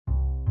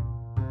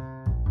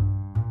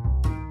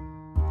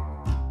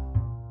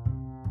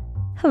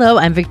Hello,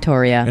 I'm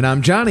Victoria. And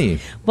I'm Johnny.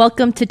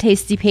 Welcome to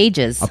Tasty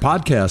Pages. A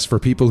podcast for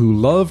people who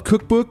love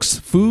cookbooks,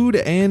 food,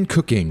 and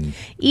cooking.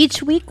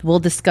 Each week, we'll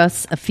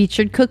discuss a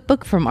featured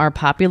cookbook from our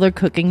popular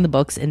Cooking the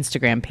Books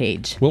Instagram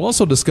page. We'll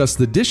also discuss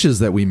the dishes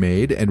that we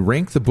made and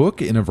rank the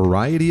book in a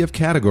variety of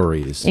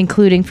categories,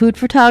 including food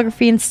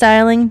photography and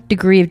styling,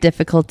 degree of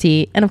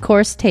difficulty, and of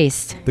course,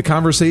 taste. The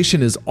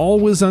conversation is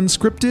always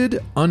unscripted,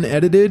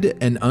 unedited,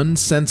 and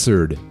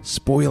uncensored.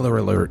 Spoiler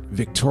alert,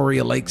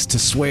 Victoria likes to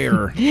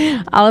swear.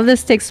 All of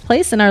this takes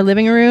place in our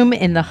living room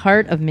in the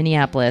heart of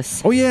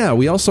Minneapolis. Oh yeah,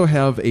 we also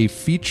have a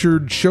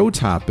featured show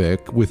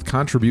topic with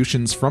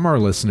contributions from our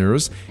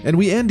listeners, and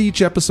we end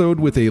each episode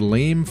with a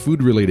lame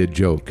food-related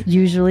joke.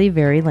 Usually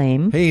very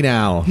lame. Hey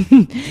now.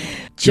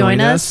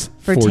 Join us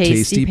for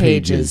Tasty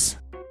Pages.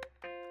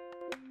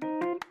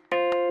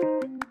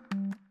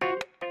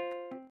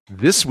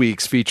 This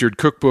week's featured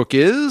cookbook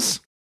is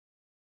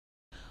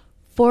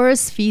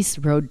Forest Feast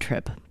Road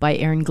Trip by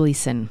Aaron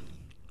Gleason.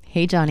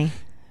 Hey, Johnny.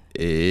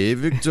 Hey,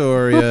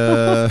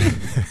 Victoria.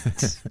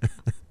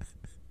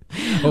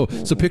 Oh,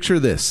 so picture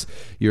this.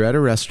 You're at a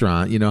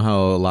restaurant. You know how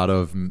a lot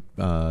of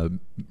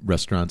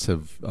restaurants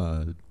have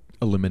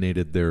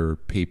eliminated their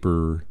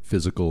paper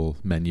physical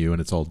menu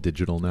and it's all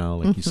digital now?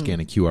 Like you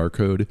scan a QR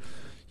code.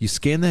 You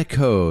scan that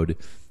code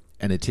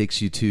and it takes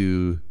you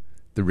to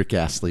the Rick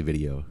Astley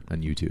video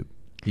on YouTube.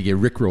 You get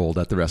rickrolled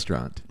at the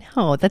restaurant.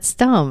 No, that's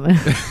dumb.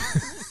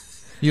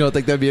 You don't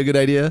think that'd be a good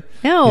idea?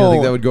 No. You don't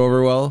think that would go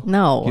over well?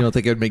 No. You don't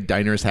think it would make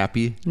diners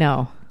happy?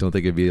 No. Don't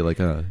think it'd be like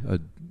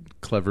a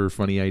clever,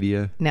 funny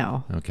idea?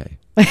 No. Okay.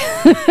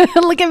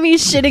 Look at me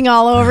shitting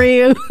all over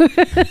you.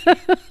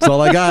 That's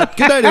all I got.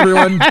 Good night,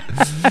 everyone.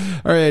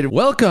 All right.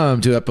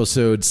 Welcome to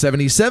episode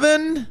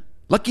 77,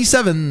 Lucky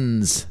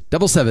Sevens,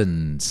 Double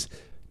Sevens,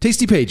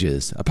 Tasty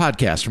Pages, a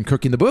podcast from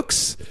Cooking the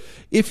Books.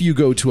 If you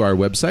go to our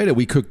website at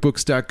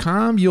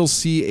wecookbooks.com, you'll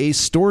see a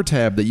store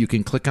tab that you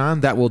can click on.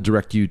 That will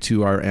direct you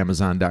to our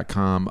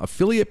Amazon.com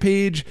affiliate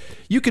page.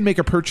 You can make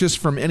a purchase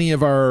from any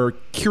of our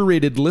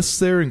curated lists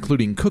there,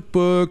 including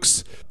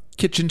cookbooks,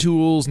 kitchen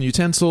tools and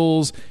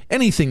utensils,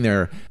 anything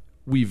there.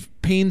 We've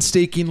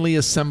painstakingly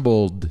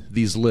assembled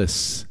these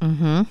lists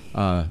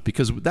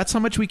because that's how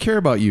much we care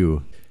about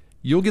you.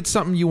 You'll get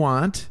something you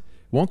want.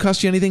 Won't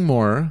cost you anything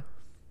more.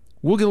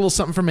 We'll get a little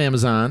something from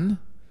Amazon.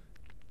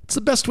 It's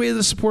the best way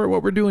to support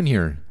what we're doing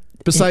here.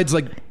 Besides,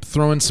 like,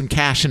 throwing some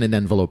cash in an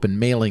envelope and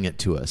mailing it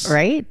to us.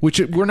 Right. Which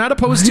we're not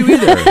opposed to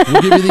either.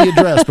 We'll give you the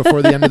address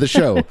before the end of the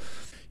show.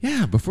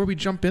 Yeah, before we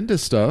jump into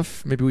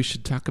stuff, maybe we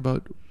should talk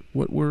about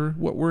what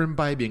we're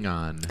imbibing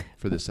on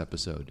for this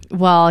episode.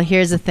 Well,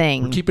 here's the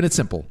thing. We're keeping it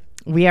simple.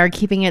 We are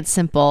keeping it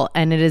simple,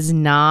 and it is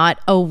not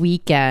a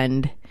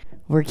weekend.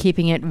 We're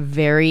keeping it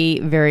very,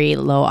 very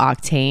low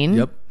octane.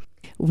 Yep.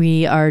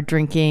 We are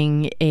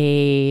drinking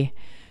a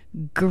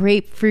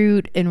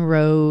grapefruit and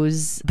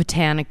rose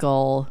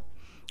botanical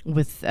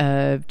with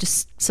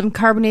just some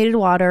carbonated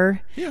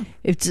water. Yeah.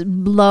 It's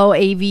low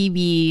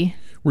ABV.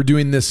 We're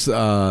doing this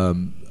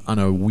on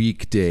a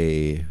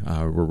weekday.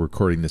 We're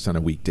recording this on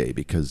a weekday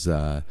because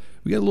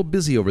we got a little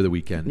busy over the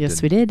weekend.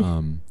 Yes, we did.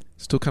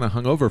 Still kind of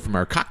hungover from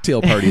our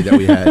cocktail party that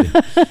we had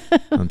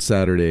on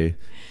Saturday.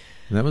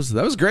 And that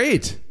was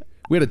great.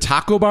 We had a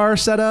taco bar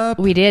set up.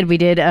 We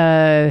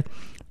did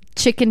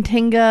chicken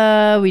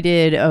tinga. We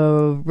did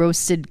a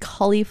roasted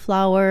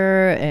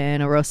cauliflower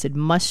and a roasted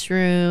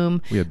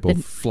mushroom. We had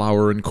both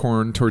flour and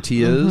corn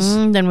tortillas.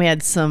 Then we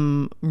had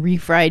some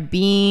refried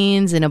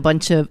beans and a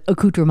bunch of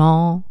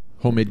accoutrements.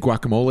 Homemade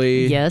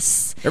guacamole.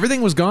 Yes.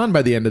 Everything was gone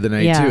by the end of the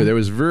night, Yeah. too. There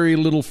was very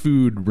little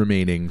food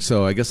remaining.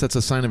 So I guess that's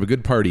a sign of a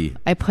good party.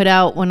 I put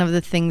out one of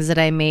the things that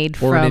I made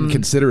Or from... an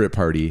inconsiderate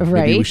party. Maybe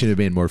Right. we should have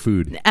made more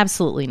food.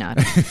 Absolutely not.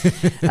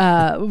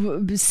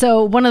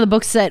 So one of the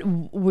books that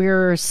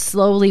we're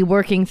slowly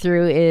working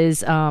through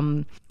is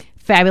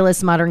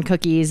Fabulous Modern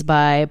Cookies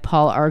by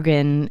Paul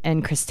Argan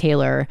and Chris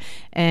Taylor.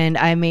 And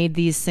I made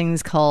these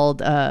things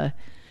called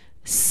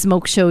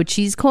Smoke Show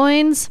Cheese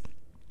Coins.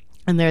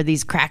 And they're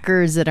these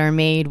crackers that are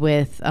made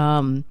with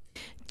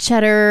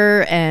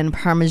cheddar and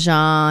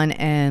Parmesan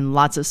and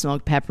lots of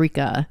smoked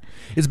paprika.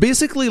 It's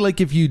basically like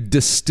if you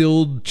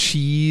distilled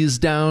cheese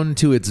down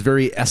to its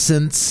very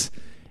essence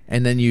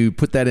and then you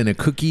put that in a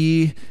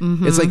cookie.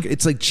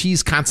 It's like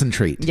cheese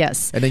concentrate.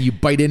 Yes. And then you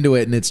bite into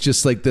it and it's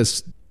just like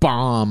this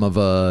bomb of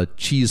a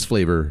cheese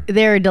flavor.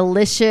 They're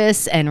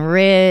delicious and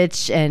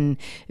rich, and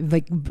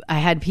like I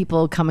had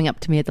people coming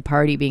up to me at the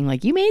party being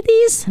like, "You made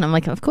these?" And I'm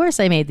like, "Of course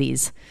I made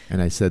these." And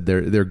I said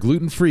they're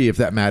gluten-free if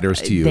that matters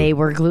to you. They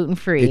were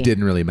gluten-free. It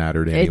didn't really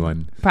matter to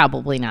anyone.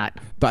 Probably not.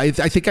 But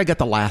I think I got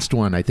the last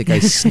one. I think I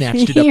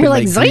snatched it up You're in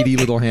like, my greedy zoink.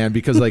 little hand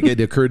because like it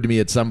occurred to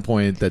me at some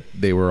point that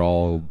they were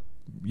all,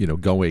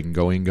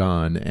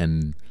 gone,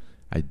 and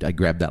I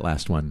grabbed that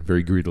last one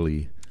very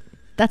greedily.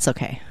 That's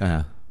okay.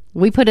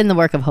 We put in the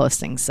work of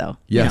hosting, so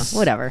yes,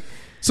 whatever.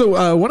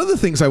 So one of the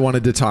things I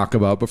wanted to talk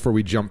about before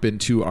we jump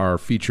into our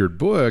featured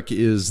book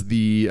is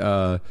the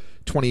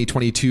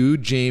 2022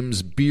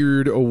 James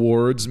Beard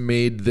Awards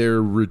made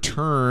their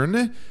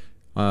return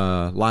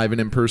live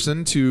and in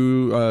person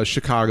to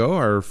Chicago,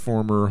 our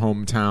former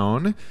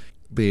hometown.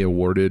 They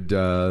awarded,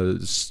 their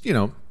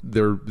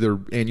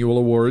annual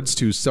awards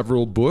to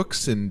several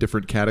books in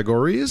different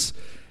categories.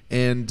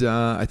 And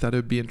I thought it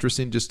would be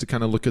interesting just to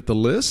kind of look at the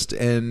list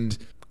and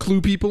clue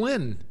people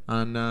in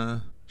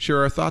on share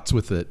our thoughts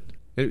with it.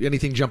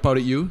 Anything jump out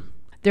at you?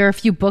 There are a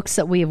few books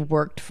that we have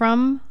worked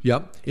from.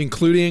 Yep,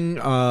 including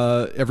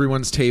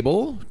Everyone's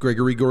Table,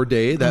 Gregory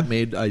Gourdet. That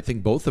made, I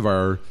think, both of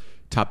our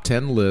top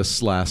 10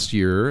 lists last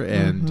year,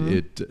 and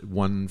it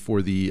won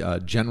for the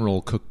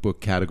general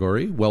cookbook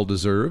category. Well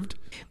deserved.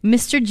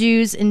 Mr.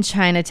 Jews in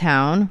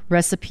Chinatown,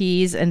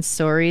 Recipes and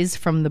Stories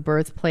from the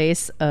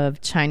Birthplace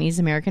of Chinese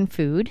American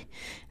Food.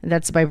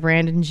 That's by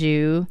Brandon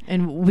Jew.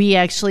 And we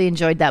actually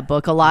enjoyed that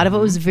book. A lot of it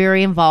was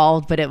very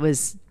involved, but it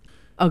was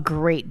a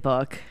great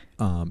book.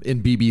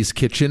 In BB's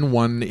Kitchen,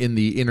 won in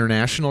the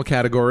international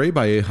category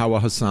by Hawa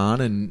Hassan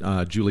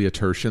and Julia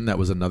Turshen. That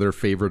was another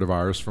favorite of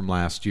ours from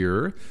last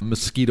year.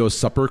 Mosquito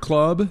Supper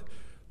Club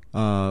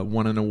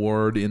won an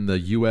award in the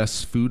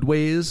U.S.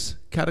 Foodways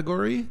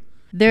category.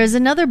 There's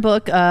another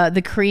book,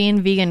 the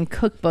Korean Vegan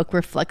Cookbook,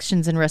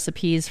 Reflections and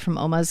Recipes from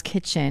Oma's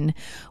Kitchen,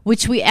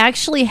 which we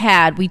actually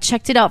had. We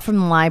checked it out from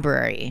the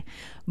library,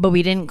 but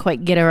we didn't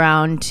quite get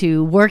around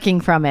to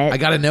working from it. I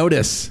got a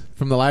notice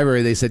from the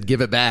library. They said,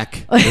 give it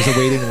back. There's a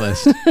waiting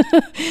list.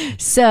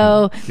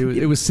 So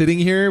it was sitting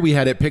here. We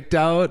had it picked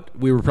out.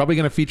 We were probably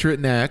going to feature it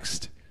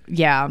next.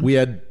 Yeah. We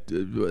had,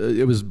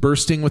 it was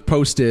bursting with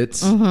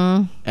Post-its.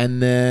 And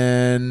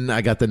then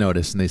I got the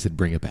notice and they said,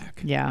 bring it back.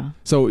 Yeah.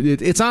 So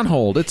it's on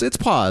hold. It's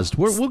paused.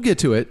 We'll get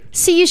to it.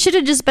 See, you should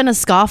have just been a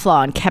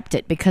scofflaw and kept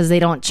it because they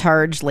don't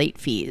charge late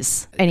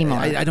fees anymore.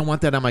 I don't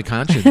want that on my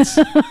conscience.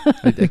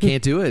 I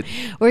can't do it.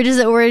 We'll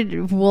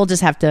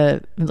just have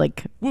to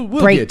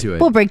We'll get to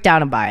it. We'll break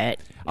down and buy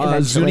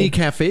it. Zuni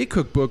Cafe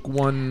Cookbook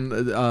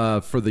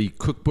won for the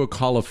Cookbook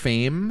Hall of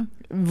Fame.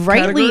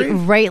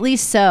 Rightly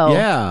so.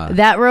 Yeah.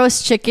 That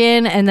roast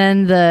chicken and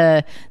then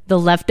the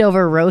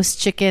leftover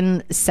roast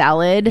chicken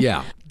salad.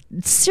 Yeah.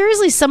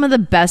 Seriously, some of the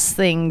best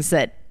things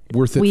that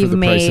worth it we've for the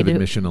made, price of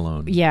admission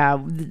alone.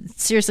 Yeah.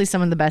 Seriously,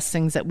 some of the best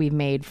things that we've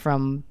made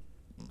from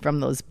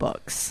those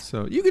books.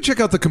 So you can check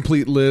out the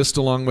complete list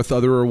along with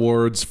other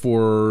awards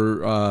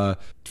for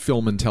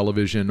film and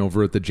television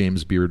over at the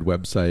James Beard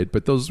website.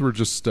 But those were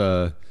just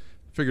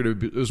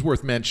figured it was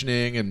worth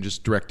mentioning and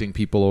just directing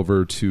people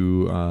over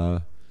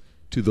to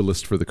the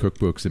list for the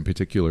cookbooks in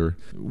particular.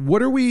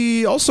 What are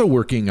we also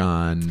working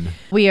on?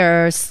 We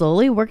are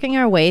slowly working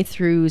our way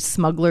through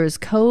Smuggler's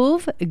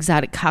Cove,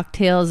 Exotic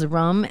Cocktails,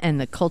 Rum,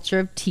 and the Culture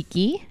of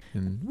Tiki.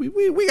 And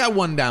we got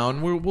one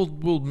down.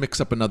 We'll mix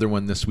up another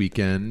one this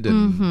weekend,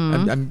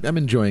 and I'm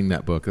enjoying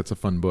that book. That's a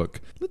fun book.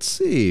 Let's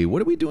see,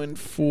 what are we doing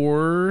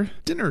for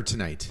dinner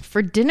tonight?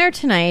 For dinner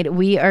tonight,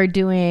 we are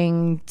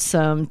doing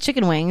some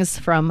chicken wings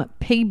from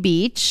Pig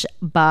Beach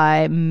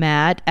by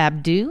Matt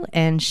Abdu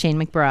and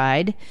Shane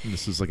McBride. And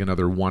this is like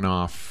another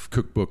one-off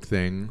cookbook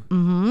thing.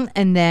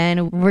 And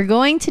then we're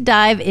going to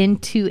dive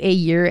into A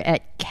Year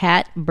at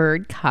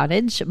Catbird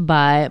Cottage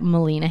by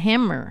Melina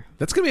Hammer.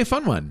 That's gonna be a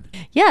fun one.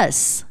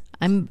 Yes.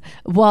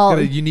 Got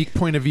a unique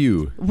point of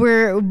view.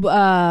 We're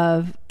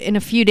in a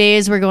few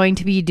days we're going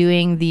to be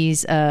doing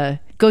these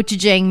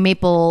gochujang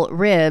maple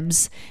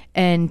ribs,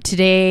 and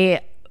today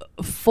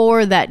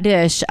for that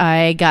dish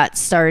I got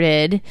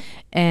started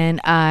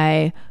and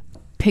I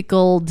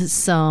pickled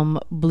some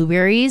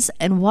blueberries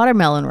and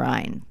watermelon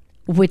rind,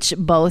 which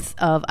both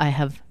of I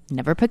have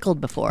never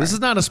pickled before. This is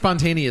not a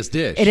spontaneous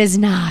dish. It is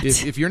not.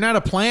 If you're not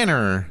a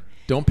planner,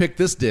 don't pick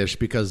this dish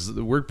because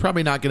we're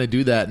probably not going to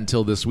do that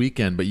until this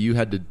weekend, but you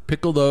had to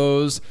pickle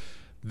those.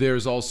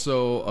 There's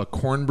also a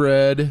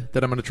cornbread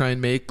that I'm going to try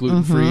and make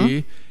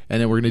gluten-free,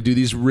 and then we're going to do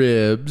these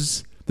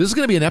ribs. This is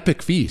going to be an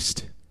epic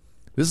feast.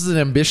 This is an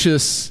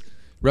ambitious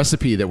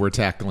recipe that we're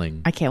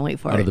tackling. I can't wait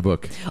for it. Out of the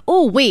book.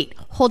 Oh, wait.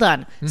 Hold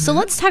on. So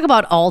let's talk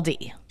about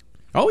Aldi.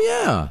 Oh,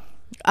 yeah.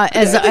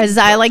 As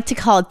I like to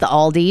call it, the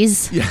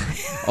Aldis. Yeah,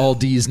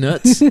 Aldi's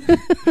nuts.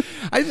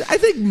 I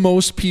think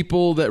most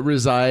people that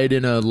reside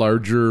in a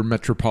larger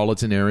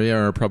metropolitan area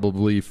are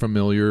probably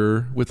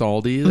familiar with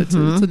Aldi. It's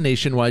a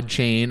nationwide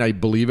chain. I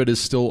believe it is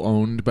still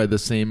owned by the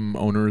same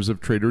owners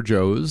of Trader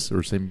Joe's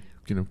or same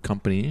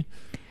company.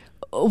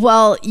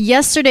 Well,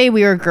 yesterday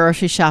we were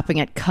grocery shopping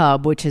at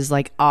Cub, which is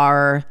like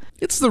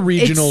It's the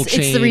regional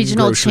chain. It's the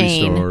regional grocery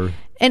chain. Store.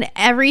 And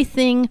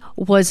everything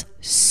was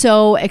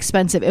so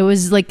expensive. It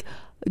was like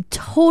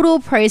total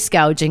price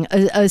gouging.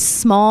 A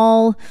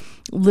small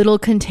little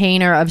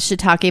container of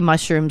shiitake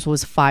mushrooms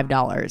was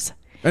 $5.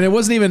 And it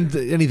wasn't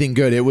even anything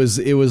good. It was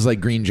like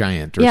Green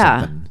Giant or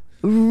something.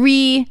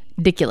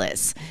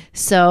 Ridiculous.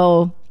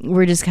 So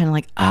we're just kind of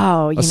like,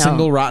 a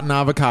single rotten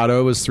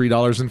avocado was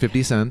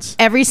 $3.50.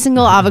 Every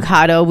single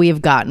avocado we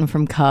have gotten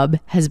from Cub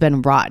has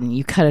been rotten.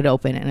 You cut it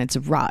open and it's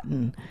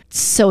rotten. It's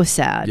so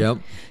sad. Yep.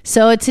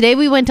 So today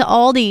we went to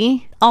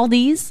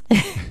Aldi's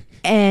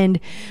and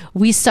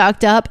we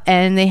stocked up,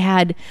 and they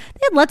had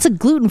lots of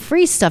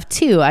gluten-free stuff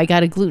too. I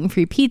got a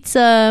gluten-free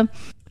pizza,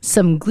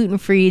 some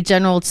gluten-free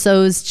General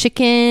Tso's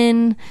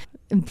chicken,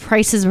 And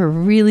prices were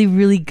really,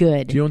 really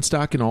good. Do you own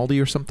stock in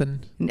Aldi or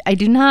something? I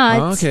do not.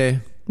 Oh, okay.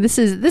 This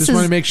Just is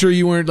want to make sure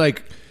you weren't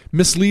like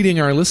misleading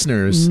our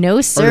listeners. No,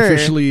 sir.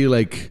 Artificially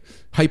like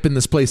hyping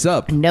this place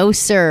up. no,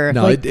 sir.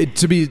 No, Like,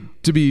 to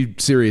be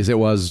serious, it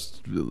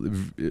was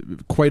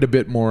quite a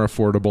bit more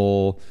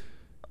affordable.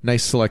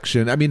 Nice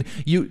selection. I mean,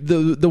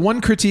 the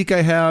one critique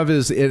I have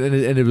is,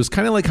 and it was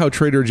kind of like how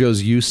Trader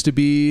Joe's used to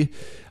be,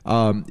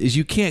 is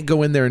you can't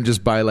go in there and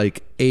just buy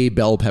like a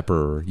bell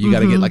pepper. You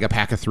got to get like a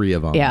pack of 3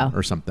 of them Yeah.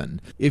 or something.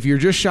 If you're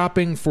just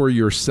shopping for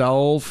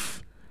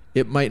yourself,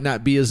 it might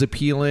not be as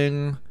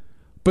appealing,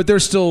 but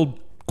there's still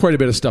quite a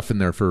bit of stuff in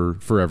there for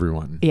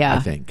everyone. yeah. I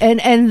think.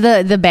 And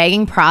the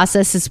bagging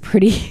process is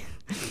pretty.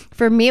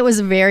 For me, it was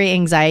very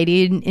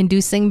anxiety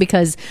inducing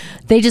because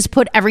they just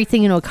put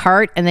everything into a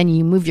cart and then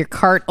you move your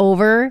cart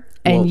over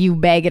and Well, you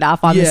bag it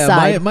off on the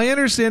side. My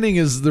understanding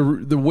is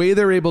the way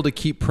they're able to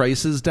keep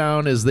prices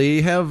down is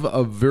they have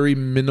a very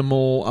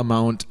minimal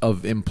amount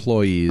of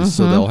employees.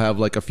 So they'll have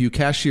like a few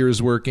cashiers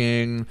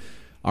working.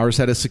 Ours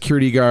had a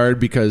security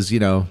guard because, we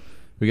got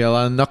a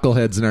lot of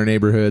knuckleheads in our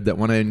neighborhood that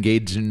want to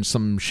engage in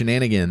some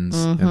shenanigans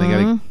and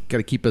they got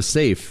to keep us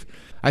safe.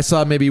 I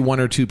saw maybe 1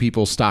 or 2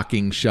 people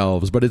stocking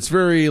shelves, but it's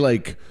very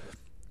like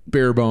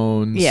bare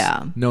bones.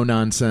 Yeah. No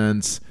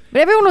nonsense.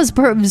 But everyone was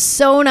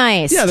so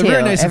nice. Yeah, they're too.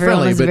 very nice and Everyone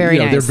friendly, was but very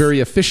they're nice.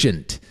 very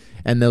efficient.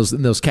 And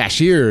those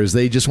cashiers,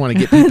 they just want to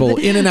get people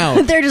in and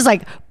out. They're just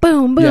like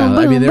boom, boom, Yeah, boom,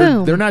 I mean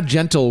boom. they're not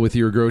gentle with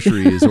your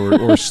groceries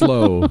or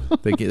slow.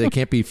 They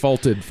can't be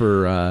faulted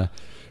for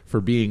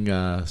being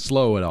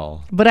slow at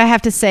all. But I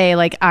have to say,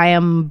 like, I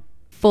am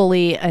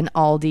fully an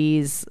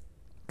Aldi's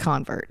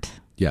convert.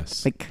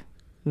 Yes, Like,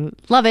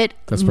 love it.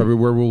 that's probably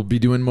where we'll be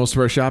doing most of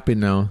our shopping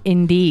now.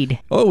 Indeed.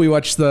 Oh, we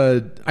watched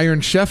the Iron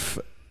Chef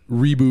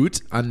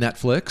reboot on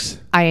Netflix.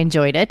 I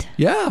enjoyed it.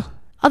 Yeah,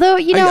 Although,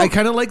 I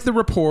kind of like the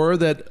rapport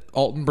that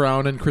Alton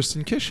Brown and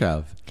Kristen Kish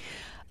have.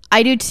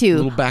 I do A too.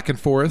 little back and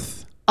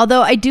forth.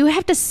 Although I do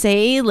have to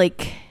say,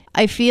 like,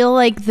 I feel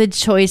like the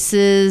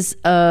choices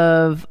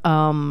of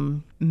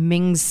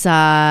Ming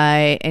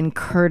Tsai and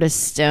Curtis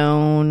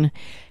Stone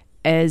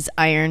as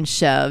Iron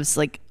Chefs,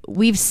 like,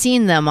 we've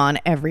seen them on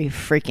every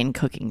freaking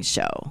cooking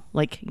show.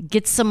 Like,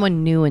 get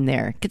someone new in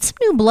there. Get some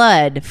new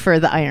blood for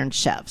the Iron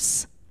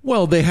Chefs.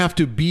 Well, they have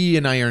to be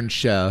an Iron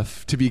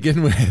Chef to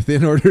begin with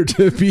in order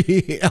to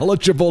be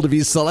eligible to be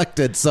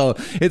selected. So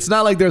it's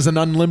not like there's an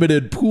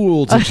unlimited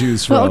pool to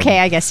choose from. Well, okay,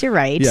 I guess you're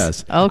right.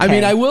 Yes. Okay. I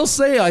mean, I will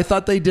say I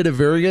thought they did a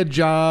very good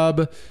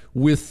job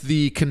with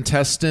the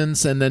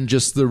contestants and then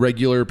just the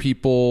regular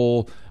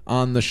people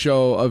on the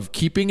show of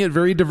keeping it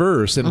very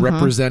diverse and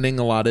representing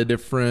a lot of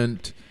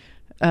different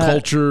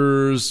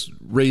cultures,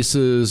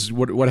 races,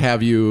 what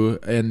have you.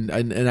 And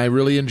I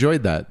really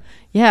enjoyed that.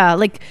 Yeah,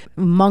 like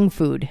Hmong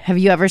food. Have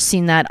you ever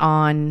seen that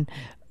on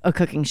a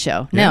cooking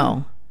show?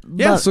 No.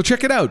 Yeah, But- so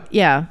check it out.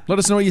 yeah, Let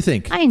us know what you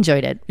think. I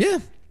enjoyed it. Yeah,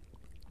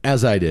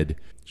 as I did.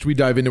 Should we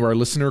dive into our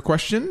listener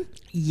question?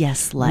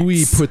 Yes, let's.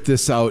 We put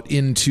this out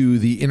into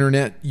the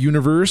internet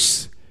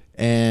universe,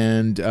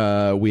 and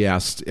we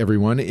asked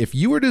everyone if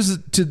you were to,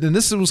 and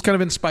this was kind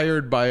of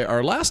inspired by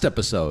our last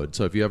episode.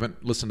 So if you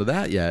haven't listened to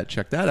that yet,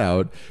 check that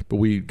out. But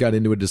we got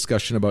into a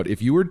discussion about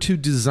if you were to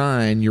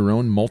design your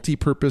own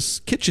multi-purpose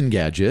kitchen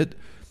gadget,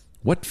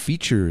 what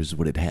features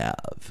would it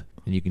have?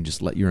 And you can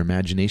just let your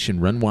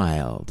imagination run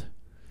wild.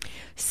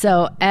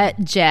 So at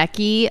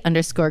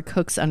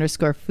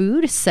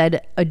Jackie_cooks_food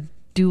said a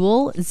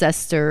dual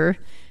zester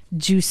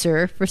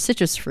juicer for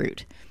citrus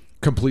fruit.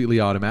 Completely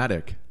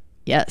automatic.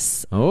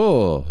 Yes.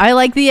 Oh, I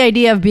like the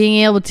idea of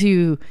being able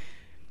to,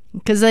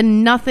 because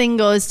then nothing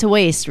goes to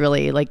waste,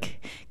 really.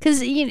 Like,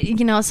 because,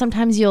 you know,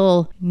 sometimes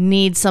you'll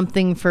need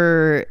something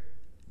for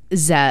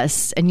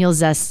zest and you'll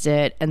zest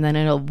it and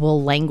then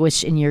will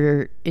languish in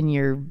your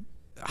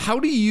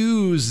how do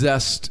you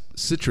zest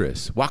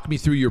citrus? Walk me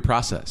through your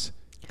process.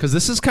 Because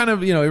this is kind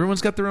of, everyone's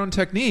got their own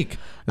technique.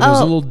 And there's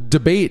a little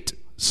debate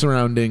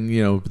surrounding,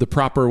 the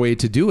proper way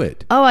to do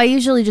it. Oh, I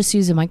usually just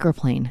use a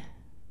microplane.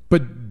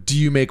 But do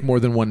you make more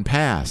than one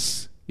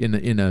pass in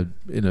a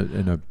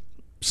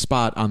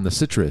spot on the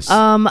citrus?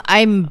 I'm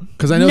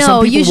Because I know no,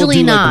 some people usually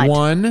will do not. like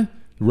one,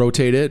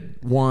 rotate it.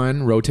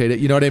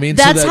 You know what I mean?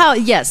 That's how.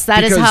 Yes,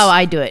 that is because how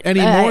I do it.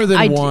 Any more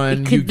than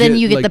one, then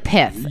you get like, the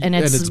pith, and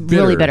it's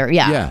bitter. really bitter.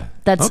 Yeah, Yeah.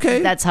 That's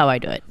Okay. That's how I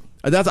do it.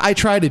 I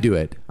try to do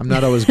it. I'm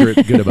not always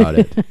good about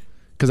it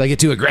because I get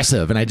too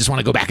aggressive and I just want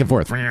to go back and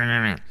forth.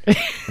 And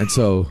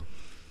so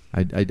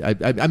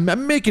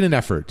I'm making an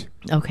effort.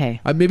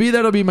 Okay. Maybe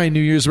that'll be my New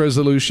Year's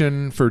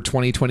resolution for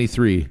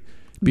 2023.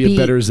 Be a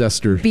better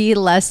zester. Be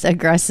less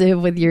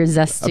aggressive with your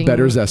zesting. A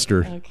better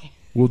zester. Okay.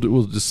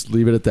 We'll just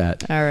leave it at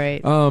that. All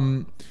right.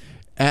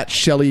 At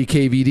Shelly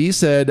KVD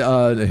said,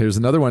 here's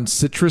another one,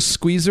 citrus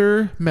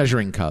squeezer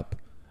measuring cup.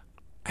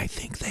 I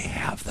think they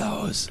have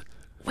those.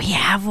 We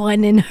have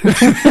one in.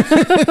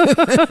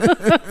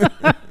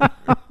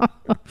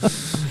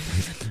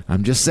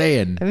 I'm just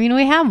saying. I mean,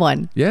 we have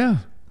one. Yeah,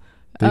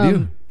 they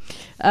do.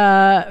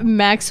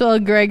 Maxwell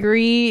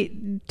Gregory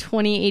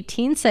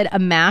 2018 said a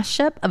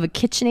mashup of a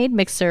KitchenAid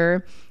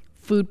mixer,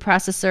 food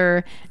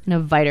processor, and a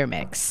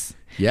Vitamix.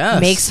 Yes.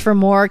 Makes for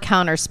more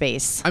counter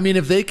space. I mean,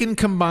 if they can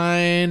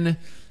combine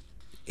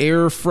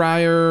air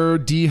fryer,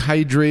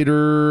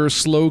 dehydrator,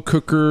 slow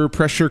cooker,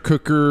 pressure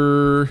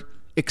cooker,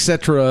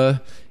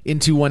 etc.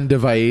 into one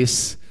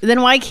device.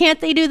 Then why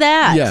can't they do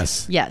that?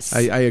 Yes. Yes.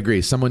 I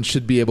agree. Someone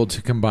should be able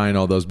to combine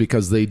all those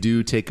because they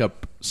do take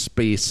up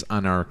space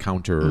on our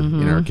counter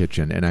in our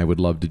kitchen. And I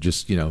would love to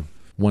just,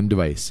 one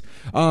device.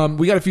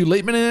 We got a few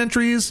late minute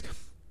entries.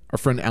 Our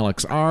friend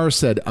Alex R.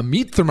 said a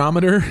meat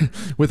thermometer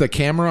with a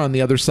camera on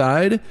the other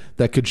side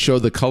that could show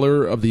the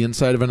color of the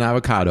inside of an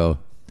avocado.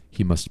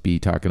 He must be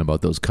talking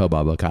about those Cub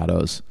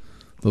avocados.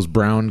 Those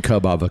brown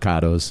Cub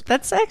avocados.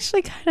 That's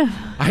actually kind of...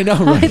 I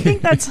know, right? I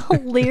think that's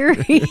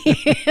hilarious.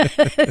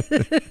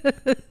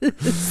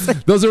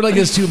 Those are like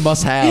his two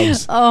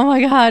must-haves. Oh my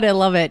God, I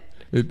love it.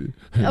 Meat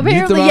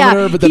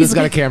thermometer, but then it's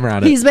got a camera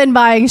on it. He's been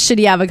buying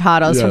shitty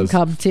avocados from Yes.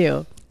 Cub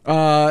too.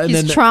 And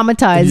He's then,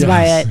 traumatized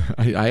by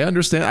it. I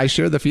understand. I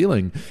share the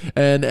feeling.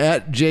 And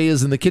at Jay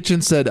is in the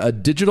kitchen said a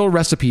digital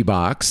recipe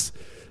box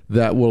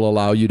that will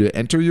allow you to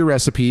enter your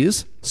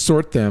recipes,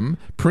 sort them,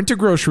 print a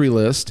grocery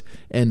list,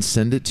 and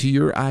send it to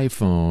your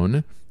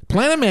iPhone,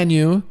 plan a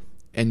menu,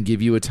 and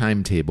give you a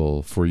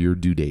timetable for your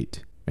due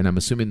date. And I'm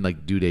assuming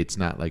like due date's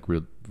not like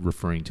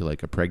referring to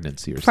like a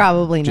pregnancy or something.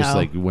 Probably Just no.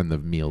 like when the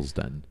meal's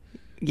done.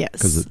 Yes.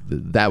 Because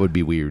that would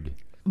be weird.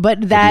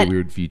 But That'd be a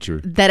weird feature.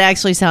 that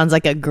actually sounds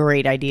like a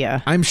great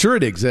idea. I'm sure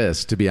it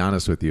exists, to be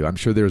honest with you. I'm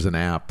sure there's an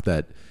app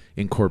that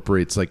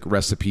incorporates like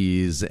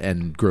recipes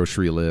and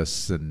grocery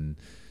lists, and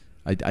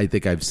I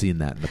think I've seen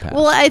that in the past.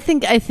 Well, I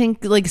think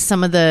like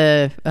some of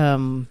the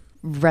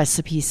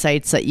recipe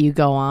sites that you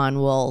go on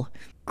will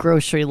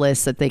grocery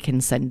lists that they can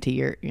send to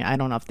your... I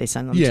don't know if they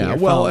send them to your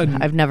phone.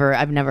 And I've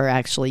never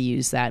actually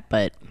used that,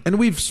 but... And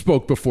we've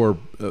spoke before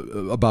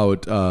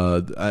about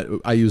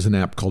I use an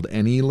app called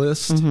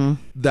AnyList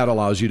that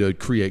allows you to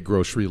create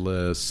grocery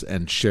lists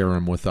and share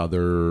them with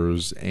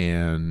others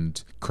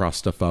and cross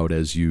stuff out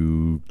as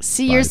you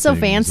See, buy you're so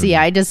things. fancy.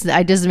 And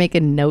I just make a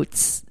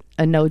notes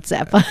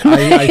app.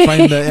 I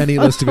find the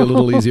AnyList to be a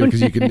little easier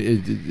because you can.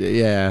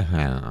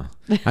 I don't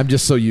know. I'm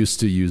just so used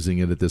to using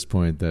it at this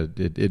point that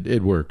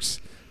it works.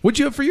 What'd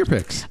you have for your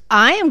picks?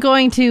 I'm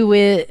going to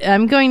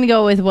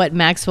go with what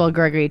Maxwell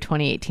Gregory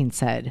 2018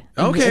 said.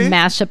 Okay. A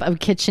mashup of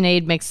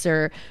KitchenAid,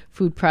 mixer,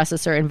 food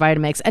processor, and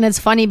Vitamix. And it's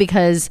funny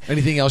because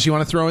Anything else you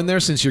want to throw in there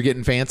since you're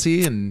getting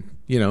fancy and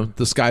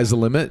the sky's the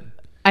limit?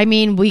 I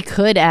mean, we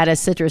could add a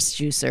citrus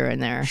juicer in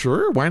there.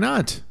 Sure, why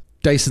not?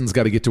 Dyson's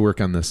got to get to work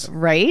on this.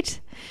 Right?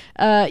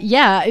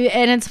 Yeah.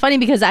 And it's funny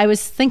because I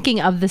was thinking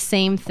of the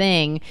same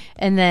thing.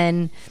 And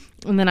then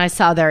I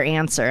saw their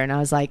answer and I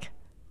was like,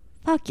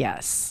 fuck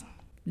yes.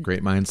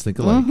 Great minds think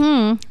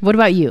alike. What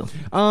about you?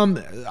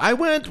 I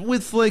went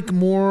with like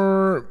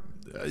more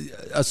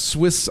a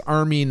Swiss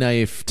Army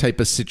knife type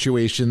of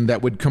situation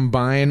that would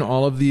combine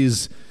all of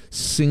these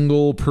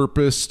single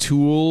purpose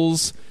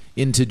tools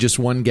into just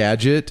one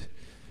gadget.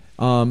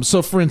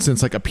 So for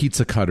instance, like a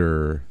pizza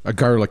cutter, a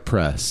garlic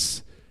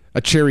press, a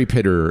cherry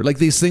pitter, like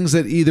these things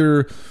that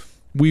either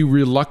we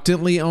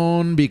reluctantly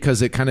own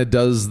because it kind of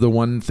does the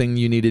one thing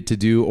you need it to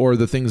do, or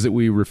the things that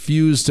we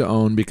refuse to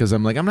own because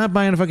I'm like, I'm not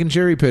buying a fucking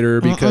cherry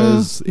pitter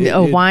because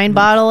A wine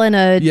bottle and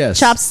a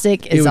Yes.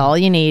 chopstick is all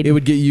you need. It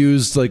would get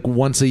used like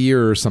once a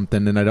year or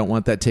something, and I don't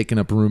want that taking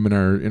up room in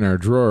our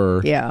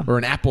drawer. Yeah. Or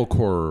an apple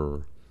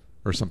corer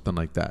or something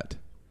like that.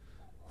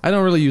 I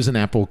don't really use an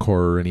apple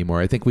corer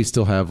anymore. I think we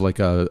still have like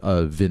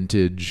a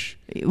vintage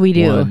We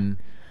do. one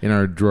in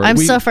our drawer. I'm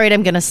so afraid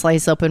I'm going to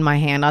slice open my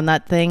hand on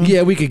that thing.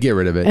 Yeah, we could get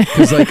rid of it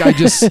because like I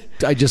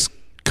just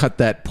cut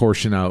that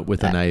portion out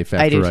with a knife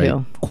I do after I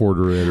too.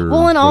 quarter it or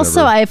Well, and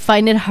also whatever. I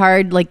find it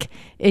hard. Like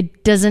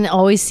it doesn't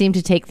always seem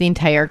to take the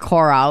entire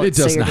core out. It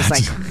does so you're not.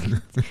 just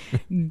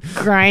like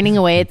grinding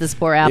away at this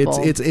poor apple.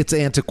 It's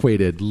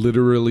antiquated,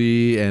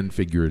 literally and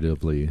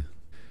figuratively.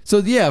 So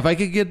yeah, if I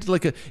could get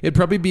like it'd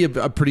probably be a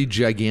pretty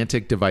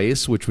gigantic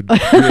device, which would create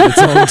its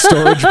own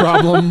storage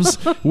problems.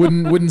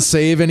 Wouldn't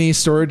save any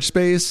storage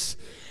space.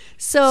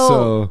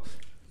 So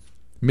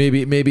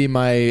maybe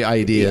my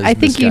idea is I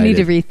think you need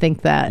to misguided.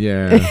 rethink that.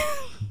 Yeah.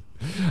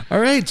 All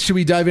right, should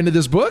we dive into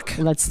this book?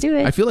 Let's do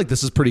it. I feel like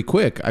this is pretty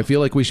quick. I feel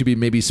like we should be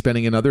maybe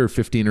spending another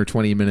 15 or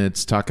 20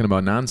 minutes talking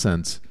about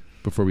nonsense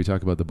before we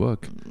talk about the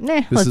book.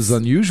 This is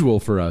unusual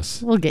for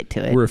us. We'll get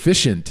to it. We're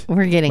efficient.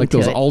 We're getting like to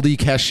those it. Aldi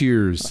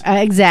cashiers.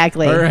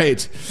 Exactly. All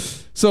right.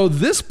 So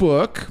this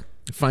book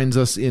finds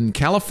us in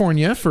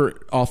California for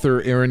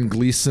author Erin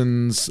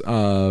Gleason's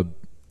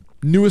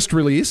newest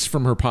release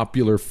from her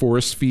popular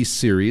Forest Feast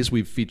series.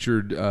 We've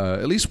featured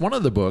at least one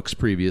of the books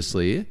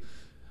previously,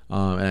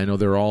 and I know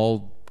they're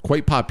all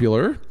quite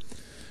popular.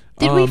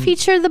 Did we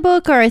feature the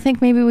book, or I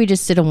think maybe we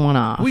just did a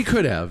one-off? We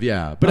could have,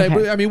 yeah. But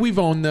Okay. I mean, we've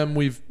owned them.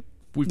 We've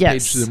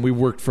Yes. paged them. We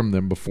worked from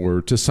them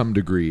before to some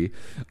degree.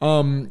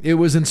 It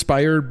was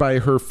inspired by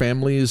her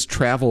family's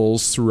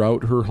travels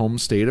throughout her home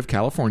state of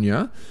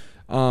California.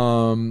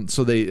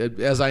 So they,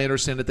 as I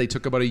understand it, they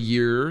took about a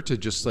year to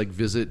just like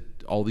visit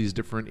all these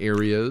different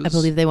areas. I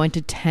believe they went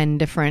to 10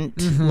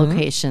 different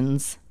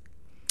locations.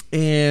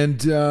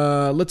 And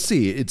let's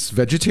see, it's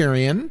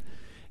vegetarian.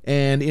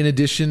 And in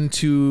addition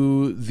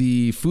to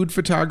the food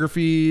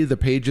photography, the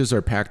pages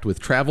are packed with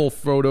travel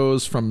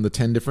photos from the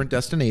 10 different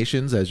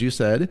destinations, as you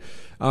said,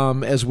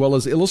 as well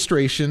as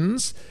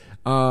illustrations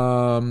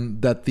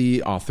that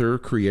the author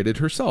created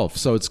herself.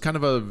 So it's kind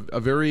of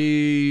a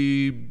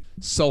very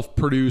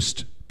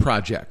self-produced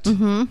project.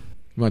 Mm-hmm.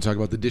 You want to talk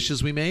about the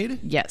dishes we made?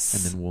 Yes.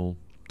 And then we'll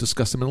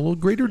discuss them in a little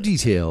greater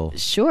detail.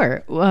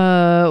 Sure.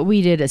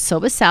 We did a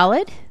soba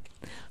salad,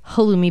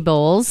 halloumi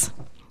bowls,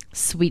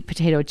 sweet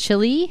potato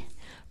chili,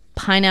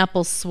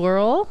 pineapple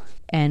swirl,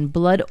 and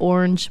blood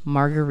orange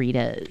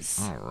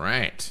margaritas. All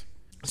right.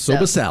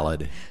 Soba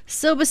salad.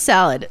 Soba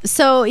salad.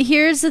 So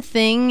here's the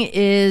thing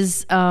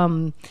is...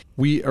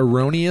 we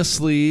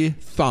erroneously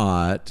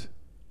thought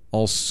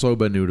all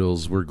soba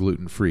noodles were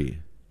gluten-free.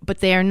 But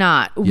they are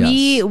not.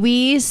 Yes.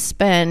 We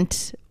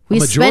spent... A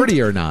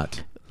majority are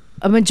not.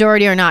 A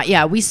majority are not.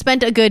 Yeah, we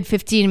spent a good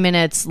 15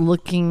 minutes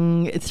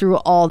looking through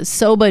all the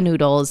soba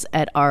noodles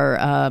at our...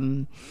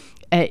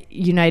 at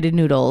United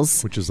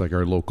Noodles, which is like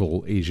our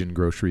local Asian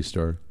grocery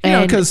store.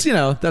 Because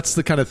that's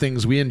the kind of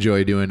things we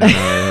enjoy doing in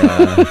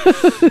our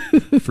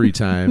free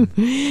time.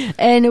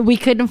 And we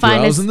couldn't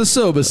find in the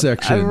soba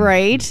section,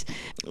 right?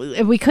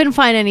 We couldn't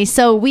find any,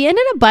 so we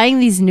ended up buying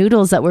these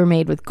noodles that were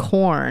made with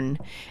corn.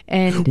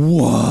 And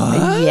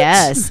what?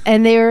 Yes,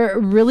 and they were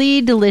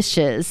really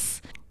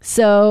delicious.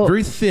 So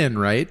very thin,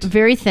 right?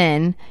 Very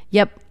thin.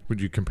 Yep. Would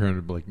you compare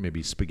it to like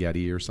maybe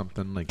spaghetti or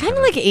something? Kind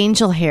of like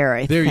angel hair, I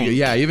think. There you go.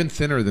 Yeah, even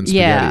thinner than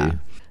spaghetti. Yeah.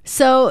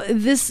 So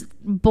this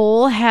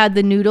bowl had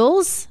the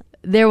noodles.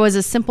 There was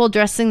a simple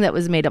dressing that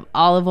was made of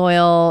olive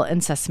oil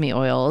and sesame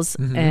oils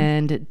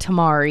and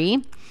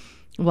tamari.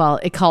 Well,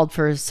 it called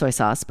for soy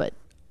sauce, but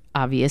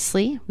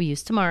obviously we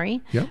used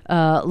tamari. Yep.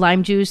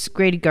 Lime juice,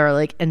 grated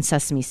garlic, and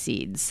sesame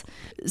seeds.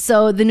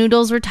 So the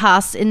noodles were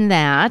tossed in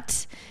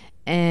that.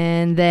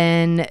 And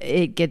then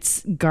it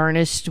gets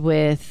garnished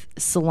with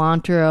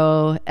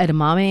cilantro,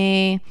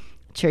 edamame,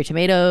 cherry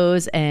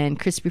tomatoes, and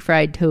crispy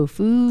fried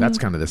tofu. That's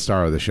kind of the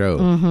star of the show.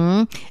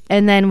 Mm-hmm.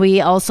 And then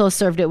we also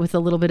served it with a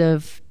little bit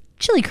of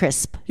chili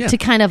crisp to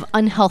kind of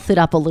unhealth it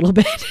up a little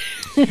bit.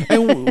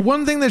 And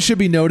one thing that should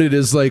be noted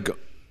is like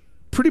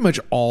pretty much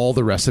all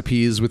the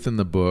recipes within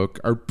the book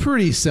are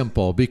pretty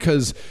simple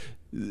because...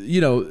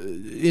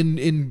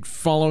 in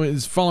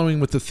following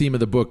with the theme of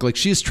the book, like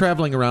she's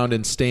traveling around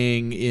and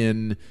staying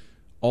in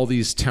all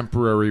these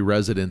temporary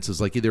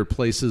residences, like either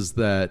places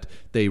that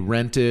they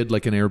rented,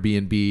 like an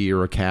Airbnb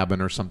or a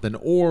cabin or something,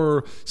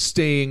 or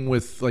staying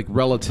with like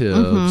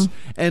relatives.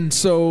 And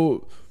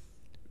so,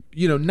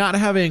 not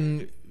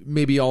having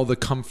maybe all the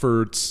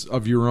comforts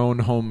of your own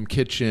home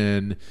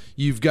kitchen,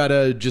 you've got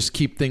to just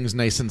keep things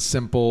nice and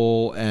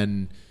simple.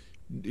 And,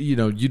 you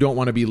don't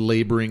want to be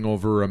laboring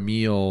over a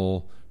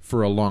meal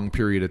for a long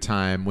period of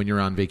time when you're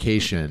on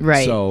vacation.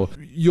 Right. So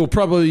you'll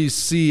probably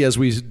see as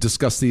we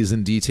discuss these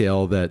in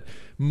detail that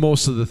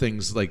most of the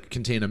things like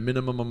contain a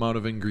minimum amount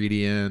of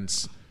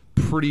ingredients,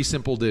 pretty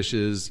simple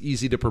dishes,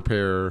 easy to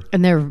prepare.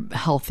 And they're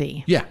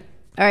healthy. Yeah.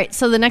 All right.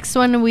 So the next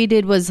one we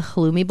did was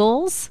halloumi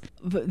bowls.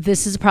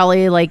 This is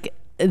probably like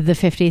the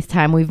 50th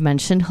time we've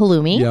mentioned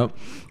halloumi. Yep.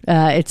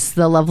 It's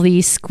the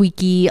lovely,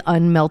 squeaky,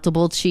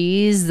 unmeltable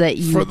cheese that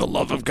you... For the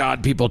love of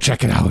God, people,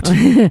 check it out.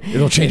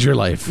 It'll change your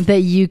life.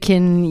 That you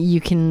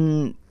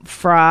can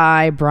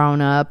fry,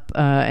 brown up.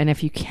 And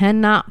if you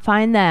cannot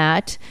find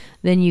that,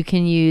 then you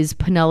can use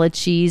panela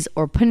cheese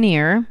or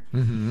paneer.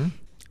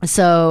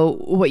 So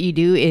what you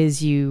do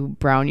is you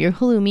brown your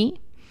halloumi.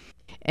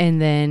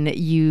 And then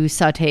you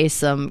saute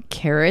some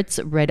carrots,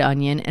 red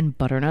onion, and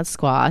butternut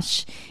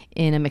squash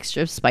in a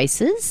mixture of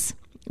spices,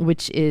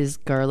 which is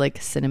garlic,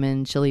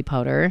 cinnamon, chili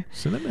powder.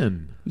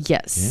 Cinnamon.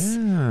 Yes.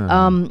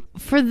 Yeah.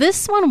 For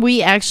this one,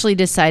 we actually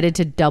decided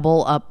to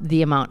double up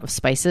the amount of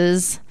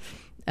spices.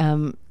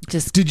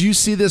 Did you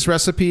see this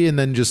recipe and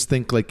then just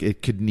think like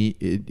it could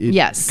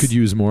yes. could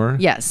use more?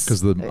 Yes.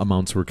 Because the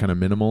amounts were kind of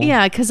minimal?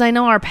 Yeah, because I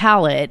know our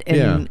palate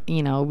and,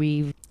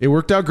 It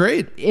worked out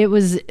great. It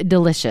was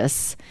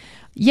delicious.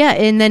 Yeah,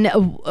 and then,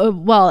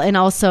 and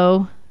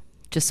also,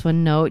 just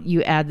one note,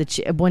 you add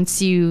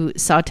once you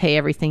saute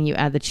everything, you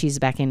add the cheese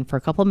back in for a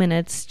couple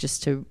minutes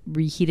just to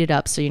reheat it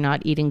up so you're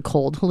not eating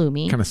cold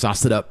halloumi. Kind of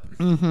sauce it up.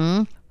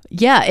 Mm-hmm.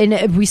 Yeah,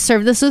 and we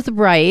serve this with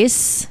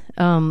rice,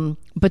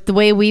 but the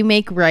way we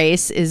make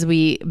rice is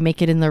we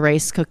make it in the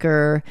rice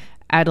cooker,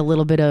 add a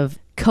little bit of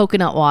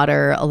coconut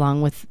water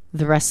along with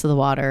the rest of the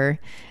water,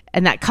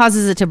 and that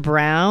causes it to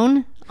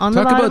brown. Talk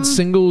about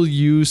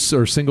single-use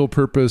or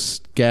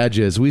single-purpose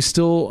gadgets. We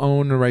still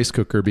own a rice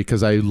cooker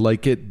because I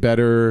like it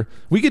better.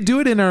 We could do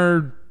it in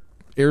our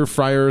air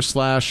fryer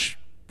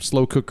 /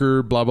 slow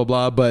cooker, blah,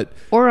 blah, blah.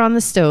 Or on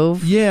the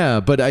stove. Yeah,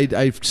 but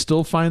I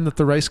still find that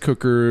the rice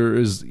cooker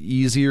is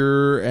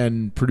easier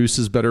and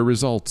produces better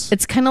results.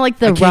 It's kind of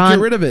like I can't get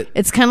rid of it.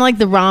 It's kind of like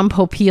the Ron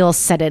Popeil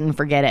set it and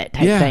forget it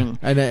type thing.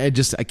 And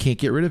I can't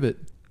get rid of it.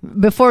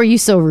 Before you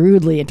so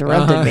rudely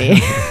interrupted me.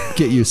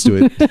 Get used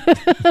to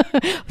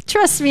it.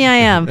 Trust me, I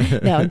am.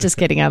 No, just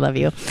kidding. I love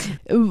you.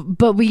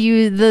 But we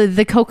use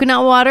the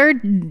coconut water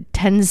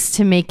tends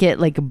to make it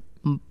like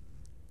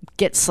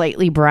get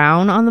slightly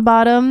brown on the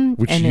bottom.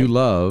 Which you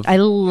love. I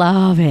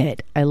love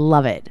it. I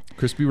love it.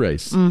 Crispy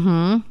rice.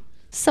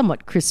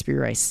 Somewhat crispy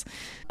rice.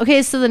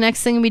 Okay, so the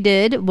next thing we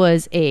did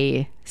was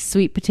a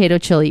sweet potato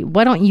chili.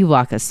 Why don't you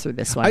walk us through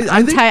this one?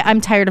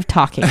 I'm tired of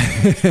talking.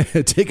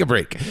 Take a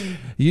break.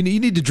 You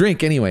need to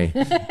drink anyway.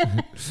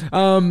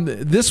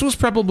 This was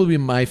probably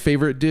my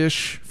favorite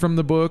dish from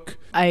the book.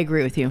 I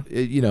agree with you.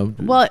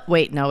 Well,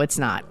 wait, no, it's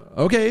not.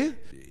 Okay.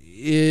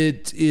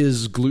 It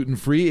is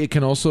gluten-free. It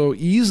can also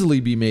easily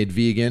be made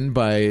vegan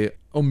by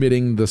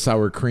omitting the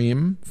sour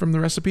cream from the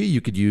recipe.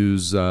 You could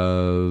use,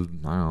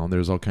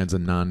 there's all kinds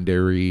of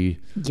non-dairy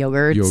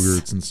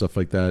yogurts and stuff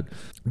like that.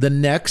 The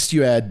next,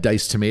 you add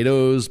diced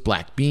tomatoes,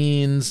 black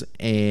beans,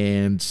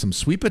 and some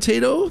sweet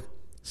potato.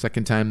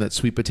 Second time that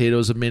sweet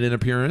potatoes have made an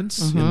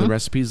appearance in the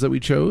recipes that we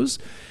chose.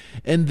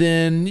 And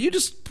then you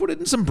just put it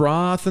in some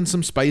broth and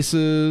some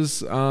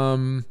spices.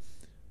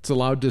 It's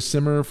allowed to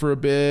simmer for a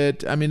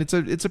bit. I mean, it's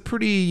a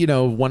pretty,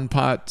 one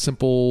pot,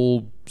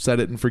 simple,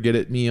 set it and forget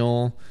it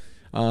meal.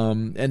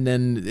 And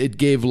then it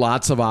gave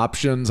lots of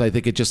options. I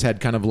think it just had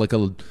kind of like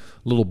a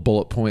little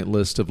bullet point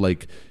list of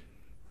like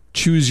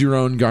choose your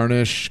own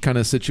garnish kind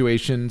of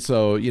situation.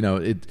 So,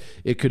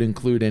 it could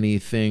include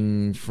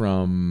anything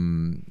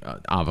from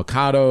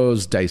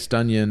avocados, diced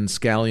onions,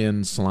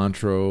 scallions,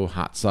 cilantro,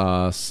 hot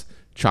sauce,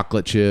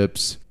 chocolate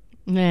chips.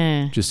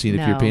 Just seeing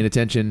if you're paying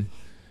attention.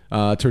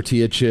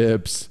 Tortilla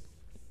chips,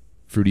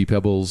 Fruity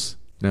Pebbles.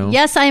 No?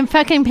 Yes, I am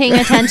fucking paying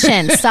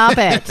attention. Stop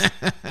it.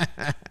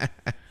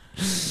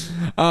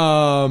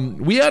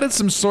 We added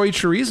some soy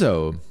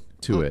chorizo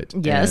to it.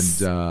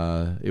 Yes.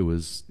 And it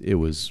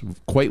was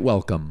quite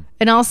welcome.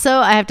 And also,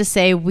 I have to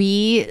say,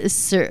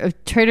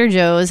 Trader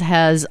Joe's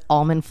has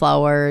almond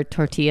flour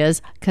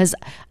tortillas because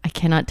I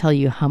cannot tell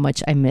you how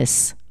much I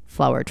miss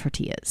flour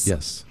tortillas.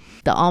 Yes.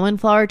 The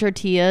almond flour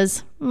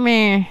tortillas,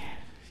 meh.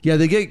 Yeah,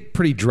 they get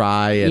pretty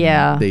dry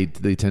and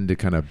they tend to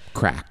kind of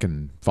crack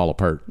and fall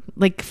apart.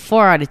 Like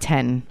 4 out of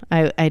 10.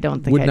 I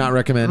don't think Would not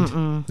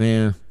recommend.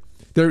 Yeah.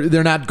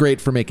 They're not great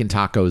for making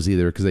tacos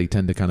either because they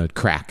tend to kind of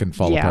crack and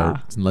fall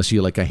apart unless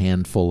you like a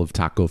handful of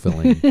taco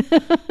filling.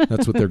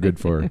 That's what they're good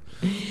for.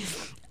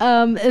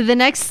 The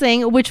next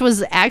thing, which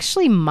was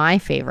actually my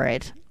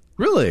favorite.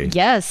 Really?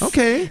 Yes.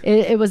 Okay.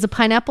 It was a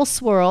pineapple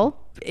swirl.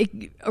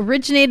 It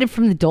originated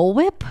from the Dole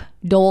Whip.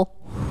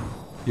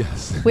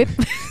 Yes. Whip.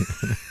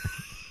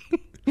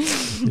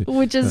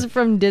 Which is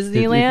from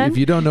Disneyland. If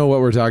you don't know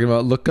what we're talking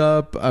about, look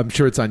up, I'm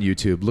sure it's on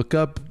YouTube, look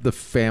up the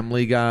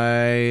Family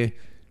Guy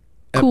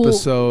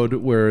episode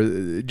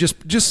where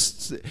just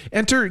go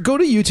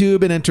to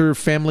YouTube and enter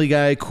Family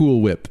Guy Cool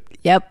Whip.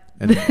 Yep.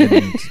 And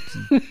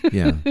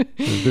yeah,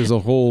 there's a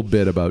whole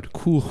bit about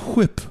Cool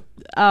Whip.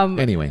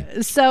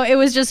 Anyway. So it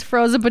was just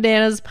frozen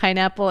bananas,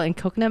 pineapple, and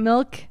coconut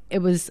milk. It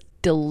was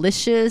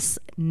delicious,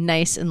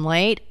 nice and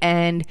light,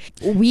 and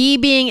we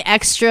being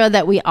extra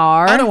that we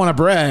are, I don't want to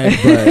brag,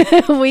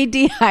 but we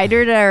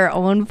dehydrated our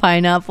own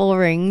pineapple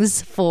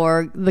rings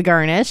for the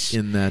garnish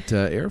in that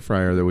air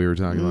fryer that we were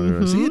talking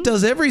about. See, it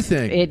does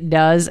everything. It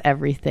does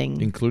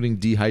everything, including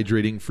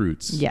dehydrating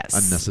fruits. Yes,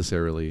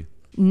 unnecessarily.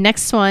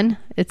 Next one,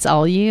 it's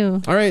all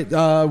you. All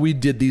right, we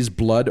did these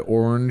blood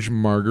orange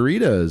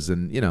margaritas,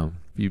 and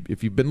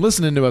if you've been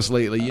listening to us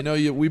lately,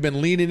 we've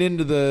been leaning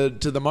into the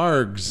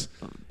margs,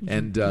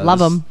 and love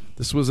them.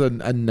 This was a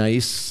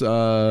nice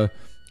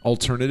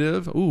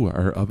alternative. Ooh,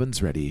 our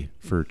oven's ready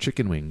for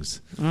chicken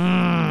wings.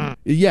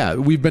 Yeah,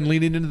 we've been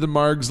leaning into the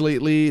margs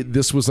lately.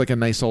 This was like a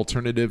nice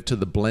alternative to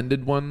the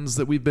blended ones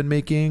that we've been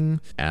making.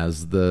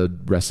 As the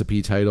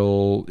recipe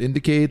title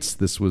indicates,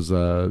 this was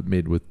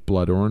made with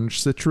blood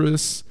orange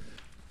citrus.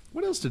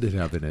 What else did it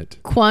have in it?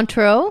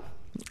 Cointreau.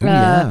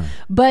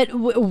 But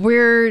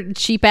we're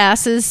cheap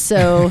asses,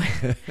 so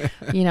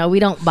we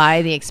don't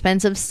buy the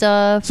expensive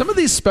stuff. Some of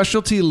these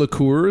specialty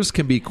liqueurs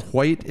can be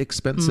quite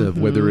expensive,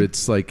 whether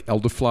it's like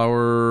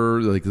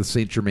elderflower, like the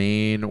Saint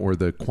Germain, or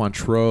the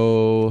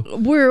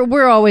Cointreau.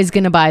 We're always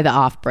going to buy the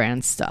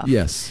off-brand stuff.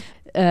 Yes.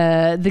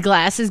 The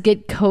glasses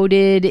get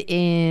coated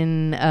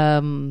in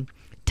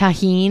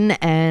tahine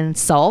and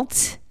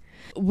salt,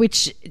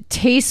 which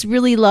tastes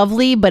really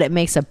lovely, but it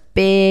makes a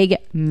big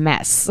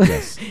mess.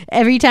 Yes.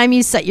 Every time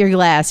you set your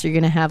glass, you're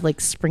going to have like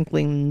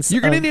sprinklings.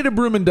 You're going to need a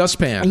broom and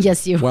dustpan.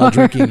 Yes, you while are.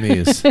 Drinking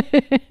these.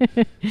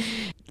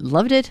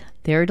 Loved it.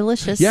 They're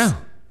delicious. Yeah.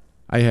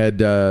 I had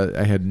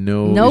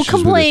no issues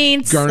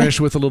complaints. With it. Garnish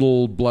with a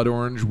little blood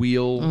orange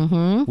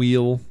wheel.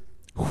 Wheel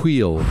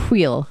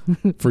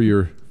for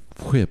your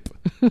whip.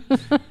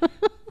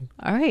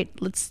 All right,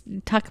 let's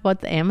talk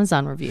about the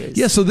Amazon reviews.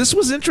 Yeah, so this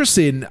was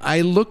interesting.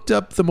 I looked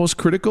up the most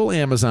critical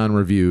Amazon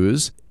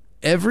reviews.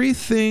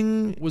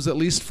 Everything was at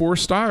least 4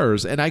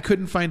 stars, and I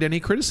couldn't find any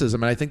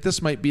criticism. And I think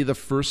this might be the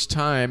first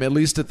time, at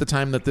least at the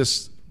time that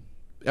this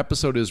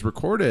episode is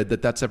recorded,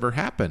 that that's ever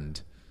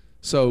happened.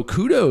 So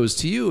kudos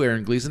to you,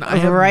 Aaron Gleason. I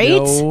have Right?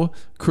 no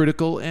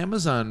critical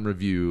Amazon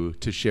review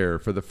to share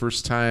for the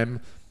first time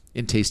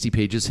in Tasty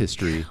Pages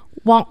history.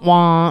 Wah,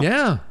 wah.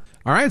 Yeah.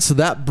 All right, so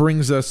that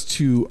brings us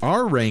to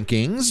our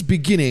rankings,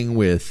 beginning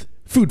with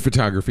food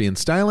photography and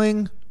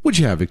styling. What'd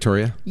you have,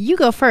 Victoria? You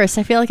go first.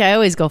 I feel like I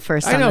always go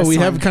first. I on know, this we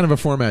one. have kind of a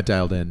format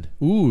dialed in.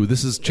 Ooh,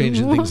 this is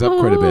changing things up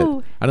quite a bit.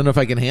 Woo. I don't know if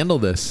I can handle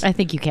this. I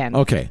think you can.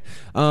 Okay.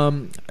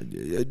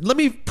 Let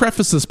me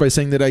preface this by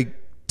saying that I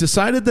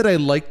decided that I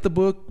liked the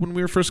book when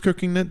we were first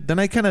cooking it. Then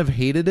I kind of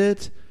hated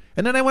it.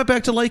 And then I went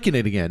back to liking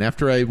it again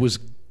after I was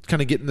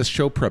kind of getting this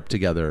show prep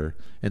together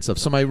and stuff.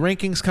 So my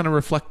rankings kind of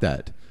reflect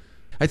that.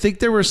 I think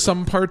there were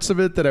some parts of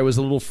it that I was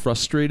a little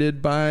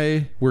frustrated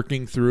by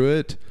working through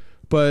it,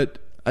 but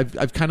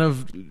I've kind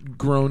of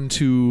grown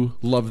to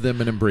love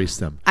them and embrace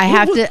them. I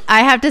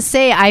have to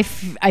say I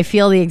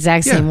feel the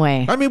exact same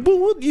way. I mean,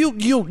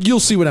 you'll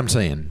see what I'm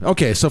saying.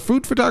 Okay, so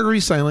food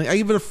photography, styling, I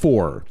give it a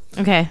 4.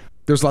 Okay.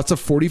 There's lots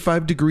of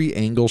 45-degree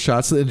angle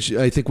shots.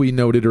 I think we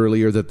noted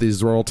earlier that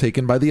these were all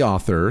taken by the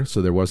author,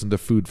 so there wasn't a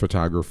food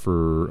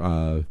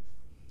photographer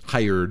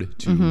hired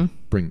to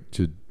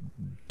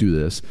do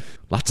this.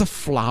 Lots of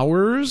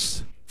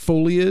flowers,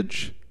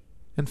 foliage,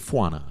 and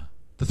fauna.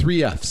 The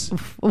 3 Fs.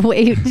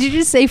 Wait, did you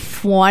just say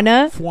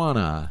fauna?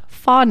 Fauna.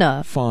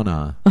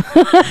 Fauna.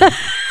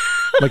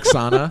 Like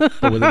sauna,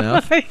 but with an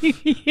F.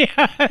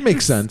 Yeah.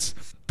 Makes sense.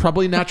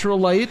 Probably natural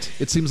light.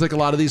 It seems like a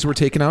lot of these were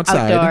taken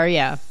outside. Outdoor,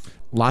 yeah.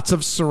 Lots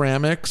of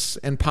ceramics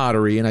and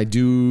pottery, and I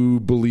do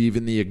believe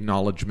in the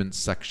acknowledgement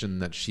section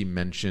that she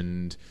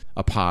mentioned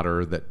a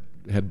potter that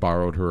had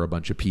borrowed her a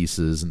bunch of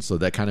pieces, and so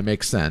that kind of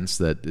makes sense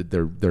that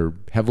they're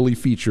heavily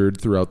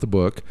featured throughout the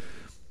book.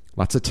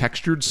 Lots of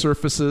textured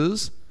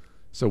surfaces,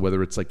 so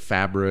whether it's like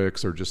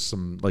fabrics or just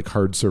some like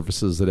hard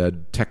surfaces that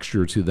add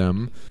texture to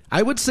them.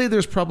 I would say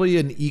there's probably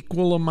an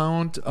equal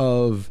amount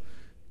of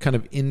kind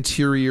of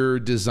interior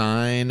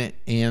design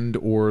and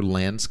or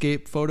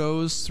landscape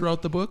photos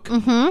throughout the book.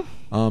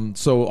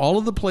 So all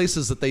of the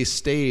places that they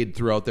stayed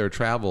throughout their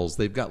travels,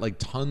 they've got like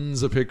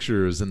tons of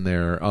pictures in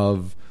there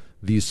of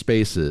these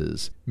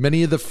spaces.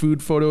 Many of the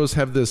food photos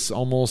have this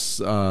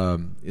almost,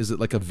 is it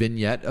like a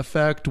vignette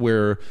effect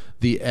where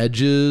the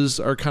edges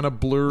are kind of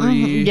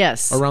blurry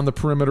Yes. around the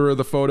perimeter of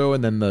the photo,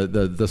 and then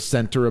the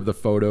center of the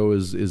photo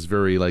is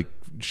very like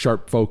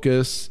sharp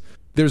focus.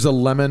 There's a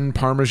lemon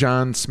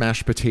parmesan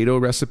smashed potato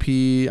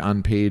recipe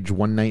on page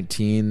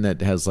 119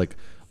 that has like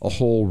a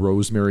whole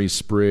rosemary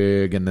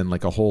sprig and then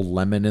like a whole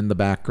lemon in the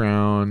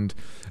background.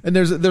 And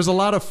there's a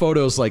lot of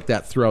photos like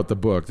that throughout the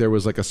book. There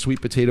was like a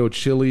sweet potato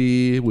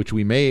chili, which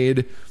we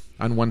made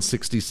on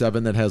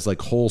 167, that has like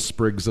whole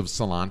sprigs of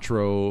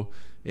cilantro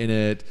in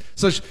it.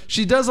 So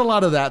she does a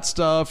lot of that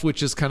stuff,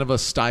 which is kind of a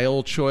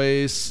style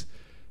choice.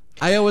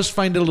 I always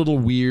find it a little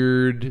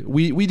weird.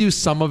 We do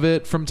some of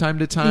it from time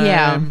to time.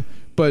 Yeah.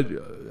 But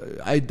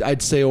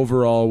I'd say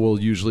overall we'll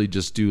usually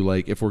just do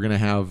like, if we're going to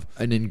have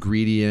an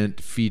ingredient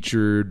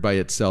featured by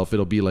itself,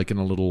 it'll be like in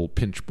a little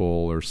pinch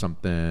bowl or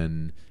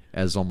something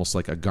as almost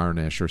like a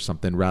garnish or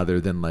something, rather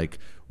than like,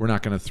 we're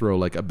not going to throw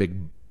like a big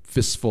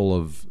fistful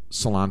of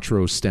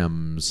cilantro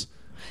stems.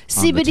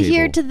 See, but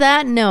here to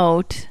that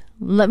note,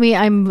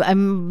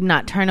 I'm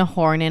not trying to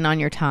horn in on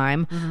your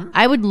time.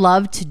 I would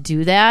love to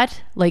do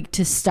that, like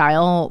to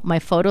style my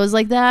photos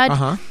like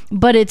that,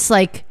 but it's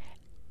like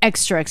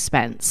extra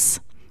expense.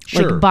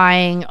 Sure. Like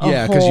buying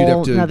a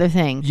whole another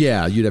thing.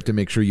 Yeah, you'd have to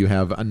make sure you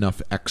have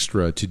enough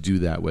extra to do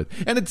that with.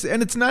 And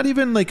it's not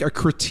even like a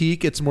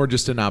critique, it's more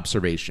just an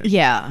observation.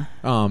 Yeah.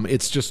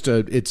 It's just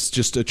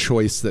a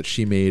choice that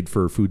she made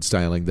for food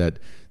styling that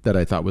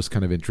I thought was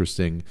kind of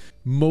interesting.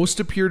 Most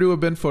appear to have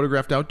been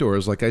photographed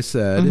outdoors, like I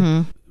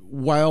said.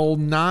 While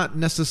not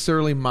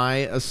necessarily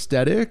my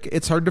aesthetic,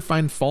 it's hard to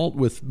find fault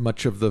with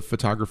much of the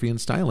photography and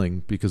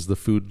styling because the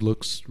food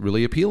looks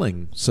really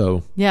appealing.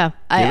 So yeah,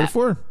 give it a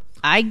 4.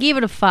 I gave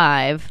it a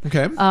 5.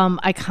 Okay.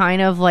 I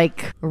kind of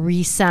like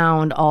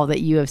resound all that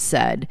you have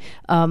said.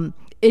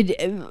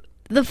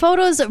 The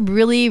photos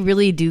really,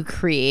 really do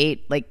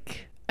create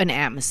like an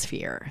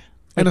atmosphere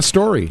and a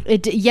story.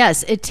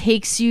 It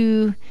takes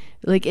you.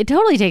 Like, it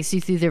totally takes you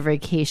through their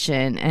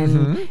vacation,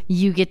 and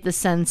you get the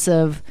sense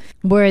of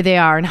where they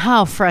are and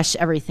how fresh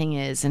everything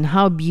is and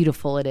how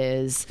beautiful it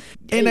is.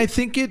 And I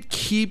think it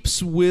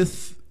keeps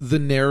with the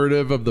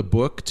narrative of the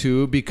book,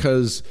 too,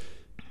 because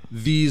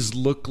these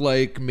look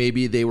like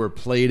maybe they were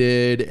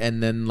plated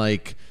and then,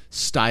 like,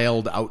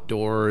 styled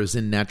outdoors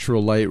in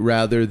natural light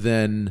rather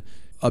than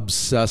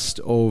obsessed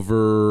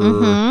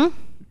over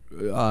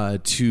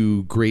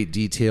to great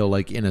detail,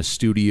 like in a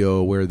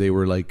studio where they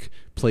were, like,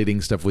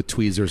 plating stuff with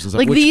tweezers and stuff,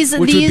 like which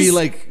would be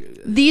like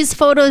these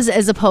photos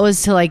as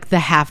opposed to like the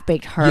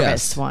half-baked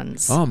harvest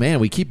ones. Oh man,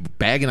 we keep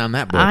bagging on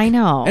that book. I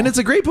know, and it's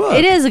a great book.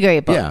 It is a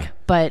great book. Yeah.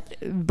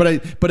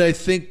 But I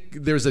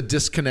think there's a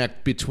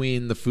disconnect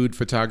between the food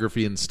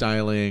photography and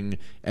styling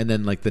and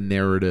then like the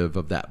narrative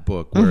of that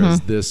book,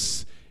 whereas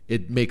this,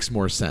 it makes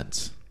more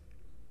sense.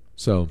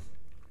 So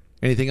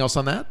anything else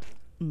on that?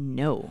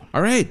 No.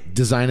 All right,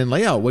 design and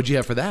layout, what'd you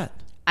have for that?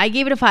 I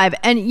gave it a 5.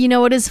 And you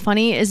know what is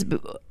funny is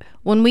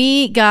when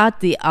we got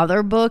the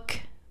other book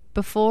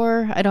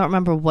before, I don't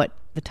remember what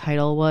the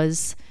title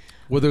was.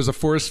 Well, there's a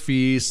Forest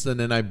Feast, and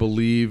then I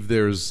believe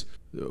there's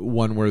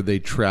one where they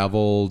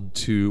traveled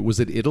to, was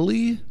it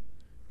Italy?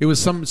 It was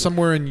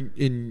somewhere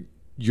in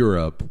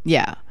Europe.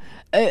 Yeah.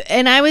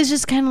 And I was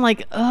just kind of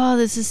like, oh,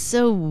 this is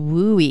so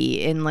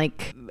wooey. And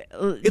like,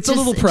 it's a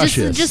little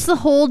precious. Just the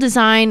whole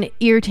design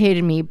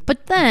irritated me.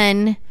 But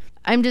then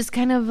I'm just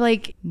kind of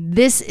like,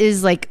 this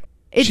is like,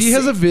 she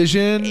has a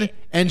vision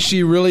and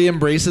she really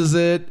embraces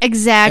it.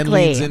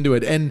 Exactly. And leans into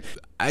it. And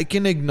I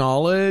can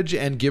acknowledge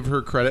and give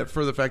her credit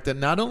for the fact that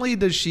not only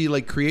does she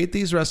like create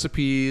these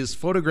recipes,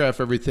 photograph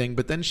everything,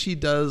 but then she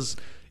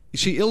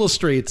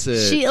illustrates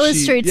it. She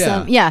illustrates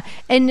them. Yeah.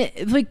 And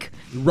like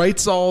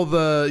writes all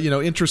the,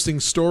 interesting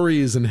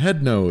stories and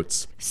head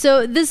notes.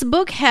 So this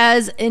book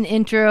has an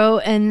intro,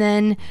 and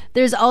then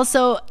there's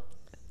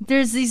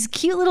these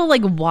cute little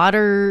like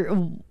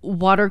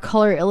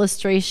watercolor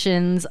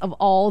illustrations of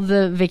all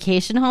the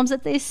vacation homes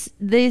that they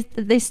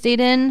stayed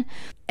in.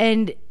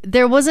 And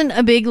there wasn't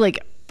a big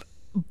like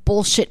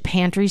bullshit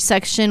pantry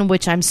section,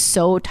 which I'm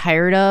so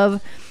tired of.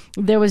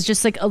 There was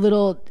just like a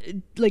little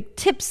like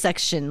tip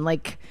section,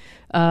 like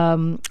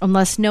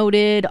unless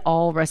noted,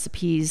 all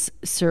recipes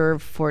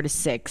serve 4 to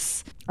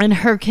 6, and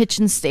her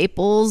kitchen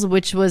staples,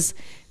 which was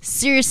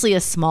seriously a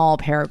small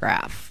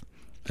paragraph.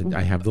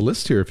 I have the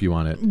list here if you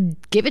want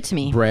it. Give it to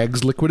me.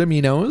 Bragg's liquid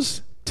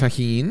aminos,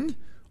 tahine,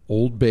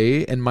 Old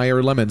Bay, and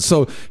Meyer lemon.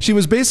 So she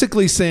was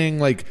basically saying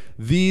like,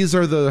 these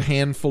are the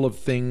handful of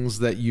things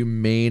that you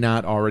may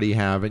not already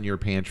have in your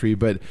pantry.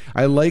 But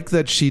I like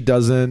that she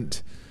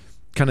doesn't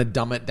kind of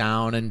dumb it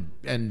down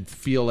and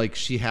feel like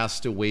she has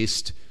to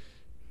waste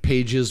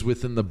pages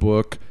within the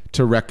book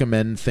to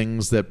recommend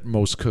things that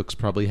most cooks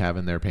probably have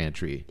in their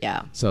pantry.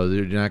 Yeah. So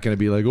they're not going to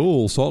be like,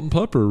 oh, salt and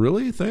pepper,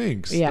 really?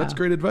 Thanks. Yeah. That's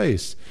great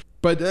advice.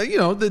 But,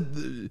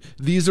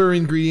 these are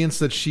ingredients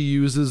that she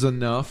uses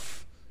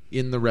enough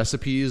in the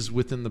recipes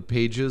within the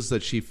pages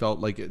that she felt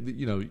like,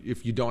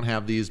 if you don't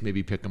have these,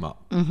 maybe pick them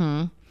up.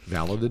 Mm-hmm.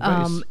 Valid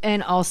advice.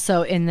 And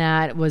also in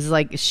that was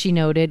like, she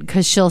noted,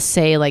 because she'll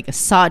say like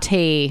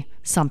saute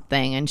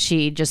something, and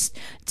she just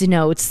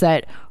denotes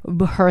that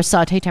her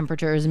saute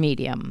temperature is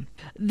medium.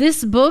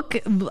 This book,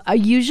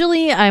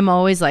 usually I'm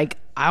always like,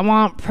 I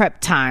want prep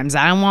times,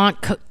 I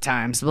want cook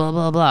times, blah,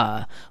 blah,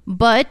 blah.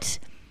 But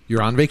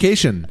you're on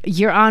vacation.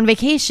 You're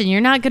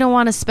not going to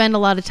want to spend a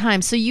lot of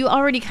time. So you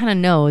already kind of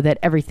know that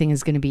everything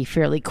is going to be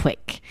fairly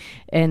quick.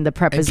 And the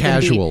prep is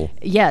casual.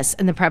 Yes.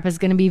 And the prep is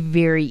going to be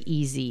very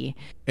easy.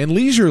 And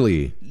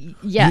leisurely.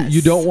 Yes.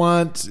 You don't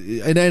want...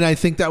 And I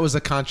think that was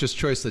a conscious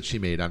choice that she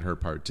made on her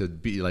part to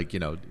be like,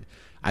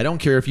 I don't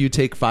care if you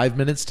take 5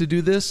 minutes to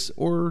do this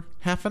or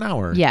half an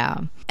hour. Yeah.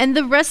 And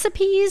the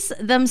recipes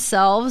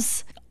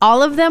themselves...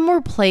 all of them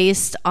were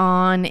placed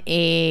on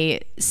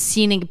a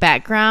scenic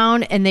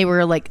background, and they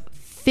were like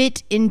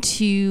fit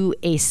into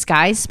a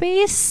sky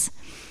space,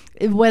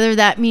 whether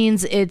that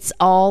means it's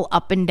all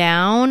up and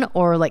down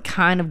or like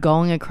kind of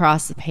going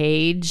across the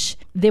page.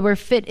 They were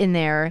fit in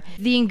there.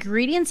 The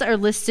ingredients are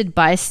listed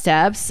by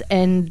steps,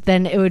 and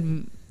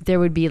then there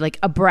would be like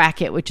a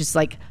bracket, which is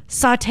like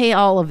saute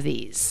all of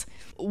these,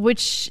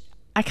 which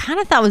I kind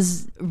of thought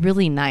was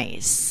really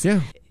nice.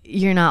 Yeah.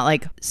 You're not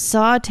like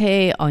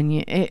saute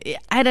onion.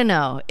 I don't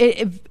know.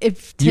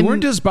 If you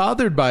weren't as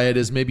bothered by it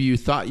as maybe you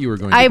thought you were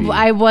going to be.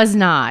 I was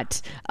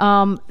not.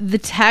 The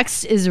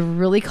text is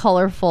really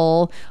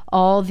colorful.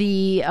 All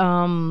the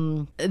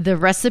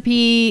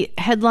recipe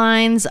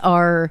headlines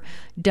are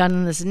done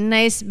in this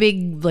nice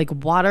big like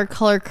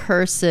watercolor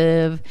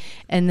cursive,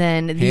 and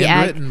then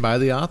handwritten by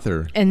the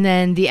author. And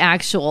then the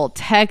actual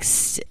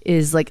text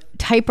is like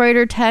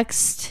typewriter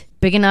text,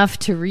 big enough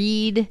to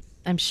read.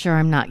 I'm sure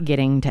I'm not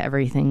getting to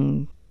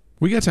everything.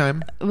 We got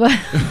time.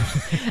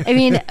 I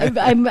mean,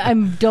 I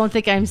don't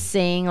think I'm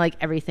saying like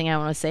everything I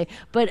want to say,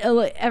 but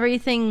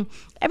everything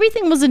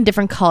was in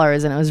different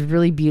colors, and it was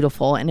really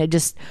beautiful, and it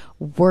just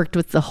worked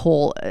with the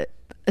whole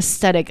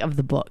aesthetic of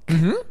the book.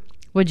 Mm-hmm.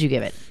 What'd you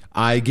give it?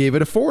 I gave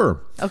it a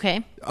 4.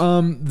 Okay.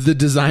 The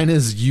design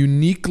is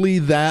uniquely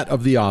that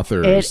of the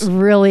authors. It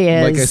really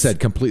is. Like I said,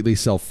 completely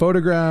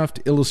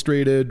self-photographed,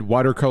 illustrated,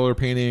 watercolor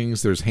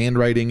paintings. There's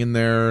handwriting in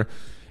there.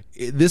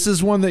 This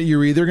is one that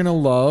you're either going to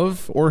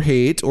love or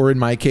hate, or in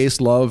my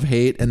case, love,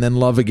 hate, and then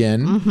love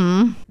again.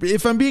 Mm-hmm.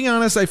 If I'm being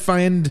honest, I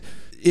find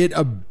it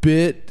a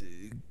bit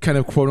kind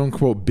of quote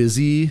unquote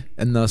busy,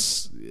 and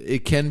thus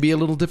it can be a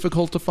little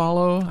difficult to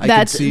follow.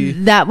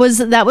 That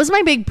was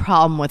my big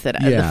problem with it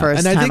the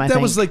first time. And I think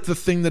that was like the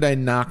thing that I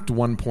knocked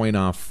 1 point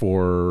off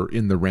for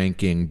in the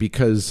ranking,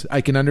 because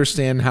I can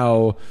understand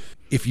how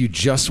if you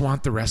just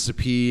want the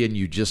recipe and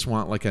you just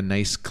want like a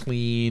nice,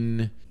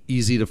 clean,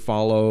 easy to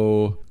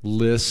follow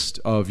list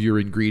of your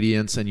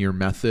ingredients and your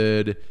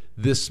method,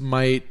 this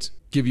might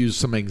give you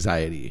some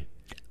anxiety.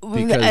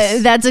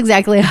 That's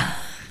exactly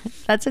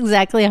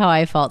how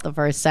I felt the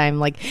first time.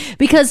 Like,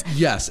 because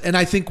yes, and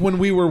I think when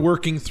we were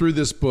working through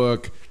this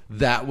book,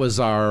 that was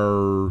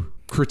our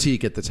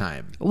critique at the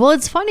time. Well,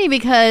 it's funny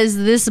because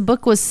this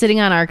book was sitting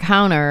on our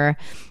counter,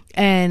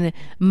 And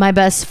my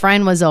best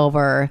friend was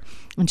over,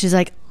 and she's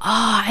like,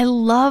 "Oh, I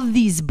love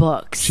these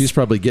books." She's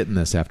probably getting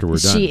this after we're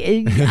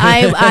done.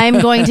 I'm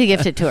going to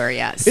gift it to her.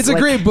 Yes, It's a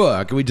great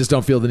book. We just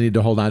don't feel the need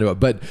to hold on to it.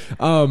 But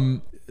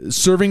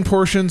serving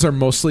portions are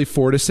mostly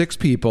 4 to 6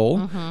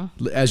 people.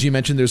 As you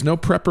mentioned, there's no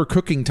prep or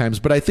cooking times,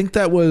 but I think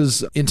that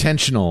was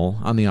intentional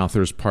on the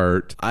author's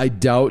part. I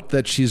doubt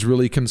that she's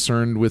really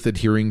concerned with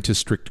adhering to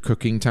strict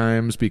cooking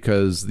times,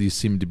 because these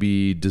seem to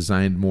be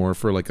designed more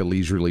for like a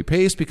leisurely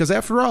pace, because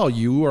after all,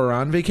 you are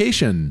on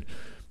vacation.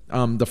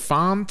 The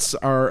fonts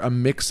are a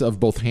mix of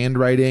both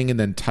handwriting and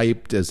then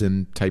typed, as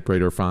in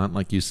typewriter font,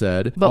 like you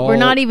said. But we're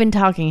not even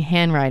talking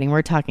handwriting.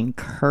 We're talking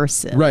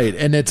cursive. Right.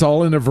 And it's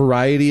all in a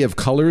variety of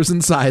colors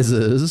and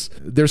sizes.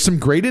 There's some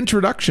great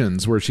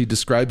introductions where she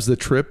describes the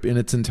trip in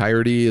its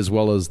entirety, as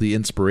well as the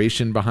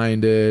inspiration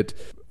behind it.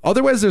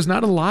 Otherwise, there's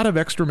not a lot of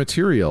extra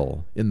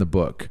material in the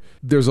book.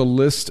 There's a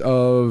list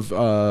of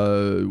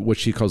what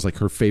she calls like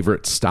her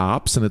favorite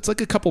stops. And it's like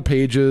a couple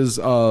pages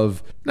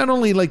of not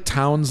only like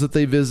towns that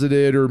they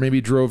visited or maybe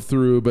drove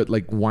through, but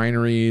like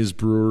wineries,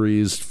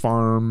 breweries,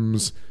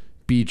 farms,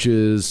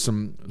 beaches,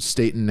 some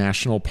state and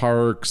national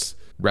parks,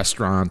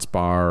 restaurants,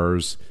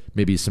 bars,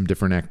 maybe some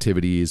different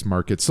activities,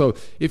 markets. So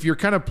if you're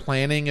kind of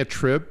planning a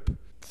trip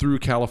through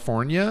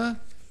California,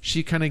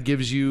 she kind of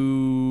gives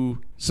you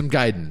some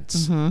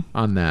guidance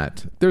on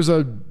that. There's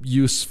a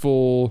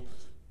useful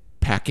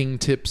packing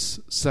tips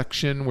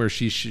section where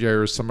she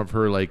shares some of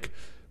her like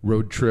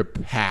road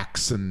trip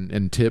hacks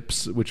and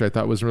tips, which I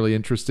thought was really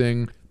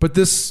interesting. But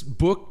this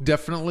book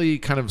definitely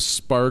kind of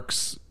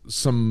sparks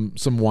some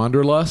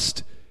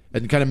wanderlust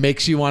and kind of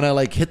makes you want to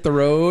like hit the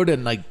road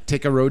and like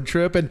take a road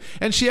trip.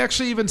 And she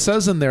actually even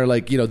says in there,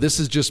 like, you know, this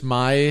is just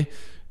my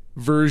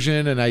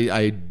version, and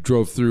I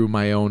drove through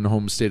my own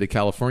home state of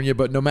California,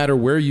 but no matter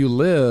where you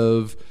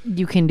live,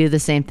 you can do the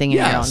same thing in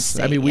your own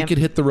state. I mean, we could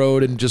hit the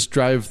road and just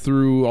drive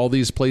through all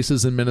these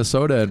places in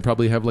Minnesota and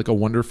probably have like a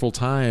wonderful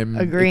time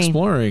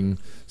exploring.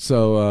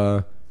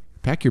 So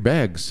pack your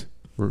bags.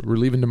 We're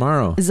leaving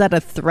tomorrow. Is that a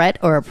threat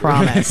or a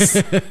promise?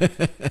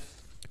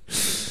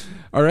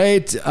 All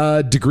right.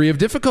 Degree of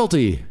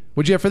difficulty.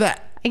 What'd you have for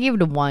that? I gave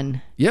it a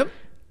 1. Yep.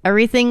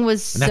 Everything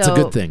was and that's a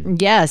good thing.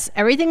 Yes.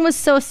 Everything was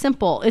so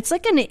simple. It's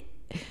like an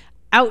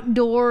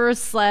outdoor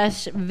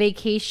 /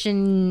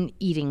 vacation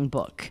eating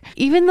book.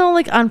 Even though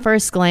like on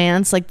first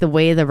glance, like the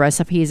way the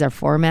recipes are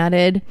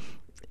formatted,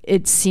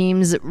 it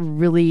seems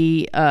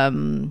really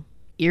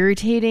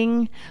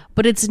irritating,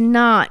 but it's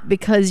not,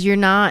 because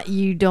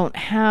you don't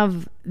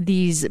have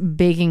these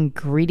big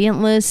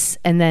ingredient lists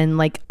and then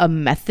like a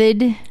method.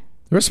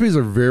 The recipes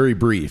are very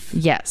brief.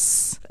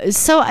 Yes.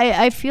 So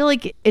I feel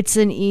like it's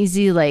an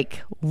easy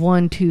like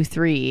 1, 2,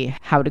 3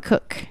 how to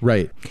cook.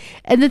 Right.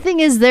 And the thing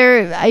is,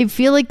 I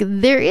feel like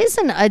there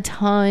isn't a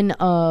ton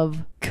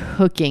of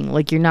cooking.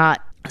 Like you're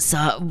not,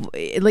 so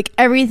like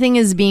everything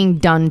is being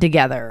done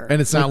together. And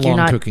it's not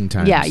long cooking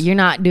times. Yeah. You're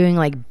not doing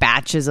like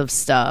batches of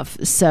stuff.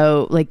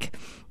 So like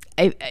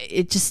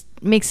it just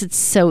makes it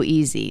so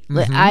easy.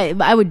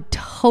 I would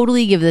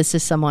totally give this to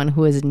someone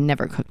who has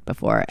never cooked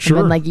before. Sure.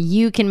 And then like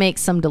you can make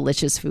some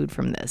delicious food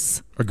from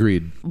this.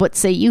 Agreed. What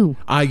say you?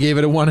 I gave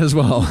it a 1 as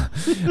well.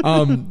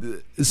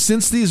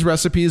 Since these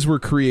recipes were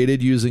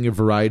created using a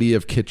variety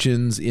of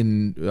kitchens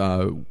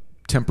in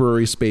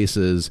temporary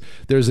spaces,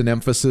 there's an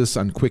emphasis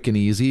on quick and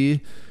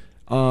easy.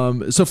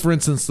 So for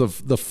instance,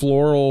 the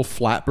floral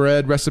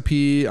flatbread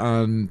recipe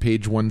on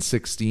page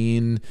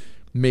 116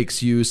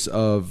 makes use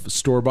of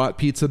store-bought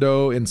pizza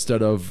dough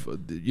instead of,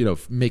 you know,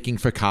 making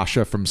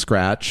focaccia from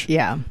scratch.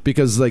 Yeah.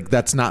 Because like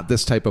that's not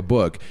this type of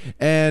book.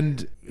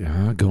 And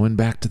going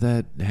back to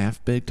that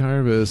half-baked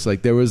harvest,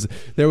 like there was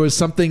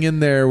something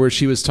in there where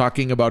she was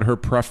talking about her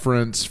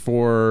preference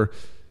for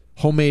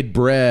homemade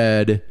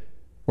bread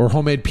or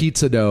homemade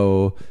pizza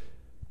dough.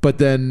 But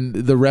then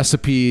the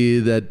recipe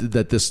that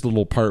this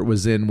little part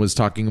was in was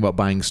talking about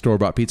buying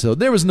store-bought pizza dough.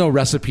 There was no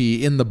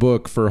recipe in the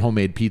book for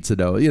homemade pizza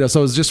dough. You know,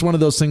 so it was just one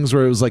of those things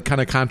where it was like kind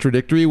of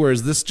contradictory,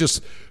 whereas this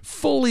just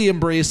fully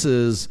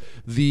embraces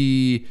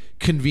the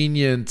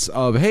convenience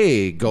of,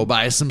 hey, go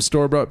buy some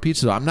store-bought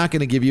pizza dough. I'm not going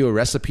to give you a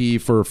recipe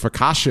for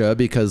focaccia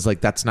because like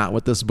that's not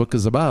what this book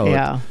is about.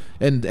 Yeah.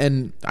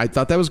 And I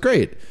thought that was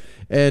great.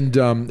 And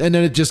then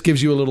it just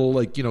gives you a little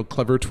like, you know,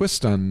 clever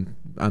twist on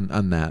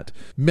that.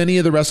 Many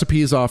of the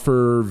recipes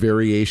offer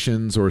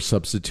variations or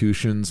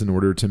substitutions in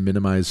order to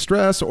minimize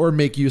stress or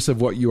make use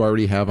of what you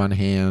already have on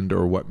hand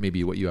or what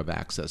you have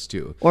access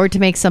to. Or to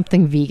make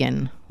something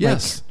vegan.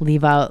 Yes.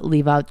 Like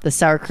leave out the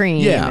sour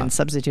cream and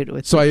substitute it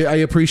with. So I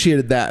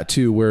appreciated that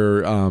too, where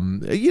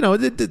you know,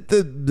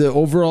 the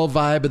overall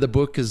vibe of the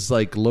book is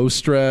like low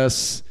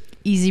stress,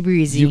 easy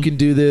breezy. You can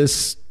do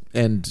this.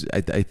 And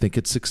I think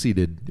it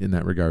succeeded in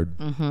that regard.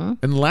 Mm-hmm.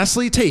 And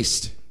lastly,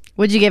 taste.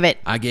 What'd you give it?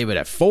 I gave it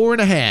a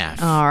 4.5.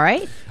 All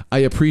right. I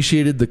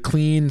appreciated the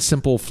clean,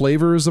 simple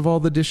flavors of all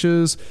the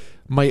dishes.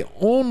 My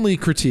only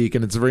critique,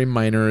 and it's very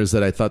minor, is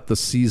that I thought the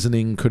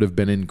seasoning could have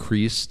been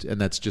increased, and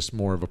that's just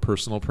more of a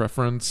personal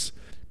preference.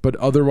 But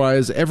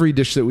otherwise, every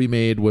dish that we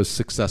made was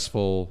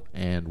successful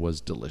and was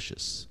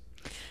delicious.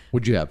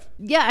 What'd you have?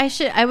 Yeah,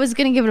 I was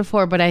going to give it a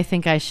 4, but I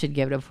think I should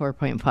give it a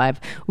 4.5.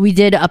 We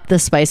did up the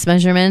spice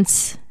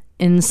measurements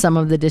in some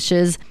of the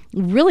dishes.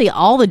 Really,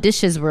 all the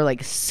dishes were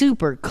like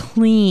super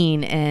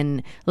clean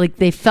and like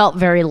they felt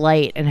very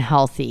light and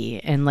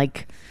healthy and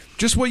like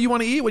Just what you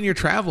want to eat when you're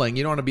traveling.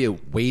 You don't want to be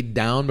weighed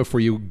down before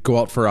you go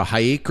out for a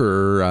hike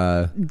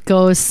or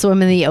go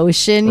swim in the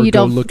ocean. or You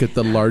go don't look at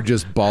the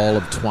largest ball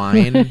of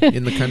twine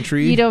in the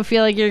country. you don't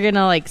feel like you're going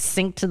to like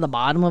sink to the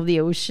bottom of the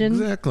ocean.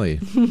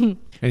 Exactly.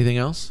 Anything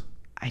else?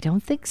 I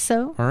don't think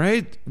so. All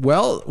right.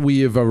 Well,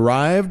 we have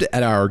arrived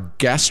at our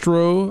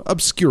Gastro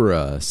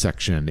Obscura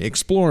section,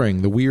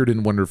 exploring the weird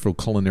and wonderful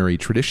culinary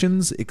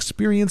traditions,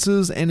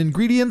 experiences, and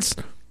ingredients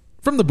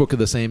from the book of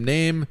the same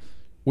name.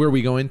 Where are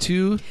we going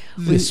to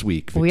this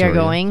week, Victoria? We are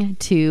going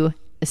to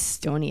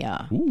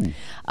Estonia. Ooh.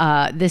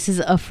 This is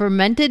a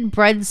fermented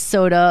bread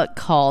soda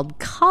called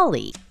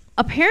Kali.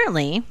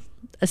 Apparently,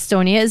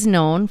 Estonia is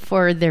known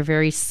for their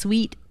very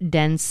sweet,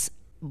 dense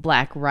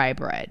black rye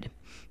bread.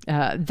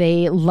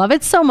 They love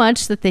it so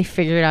much that they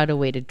figured out a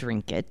way to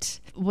drink it.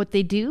 What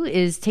they do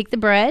is take the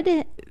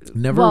bread.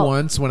 Never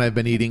once when I've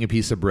been eating a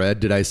piece of bread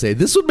did I say,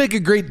 this would make a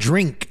great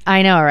drink.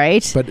 I know,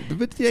 right?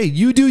 But hey,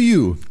 you do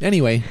you.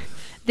 Anyway.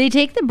 They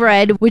take the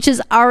bread, which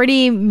is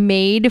already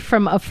made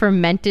from a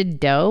fermented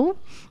dough,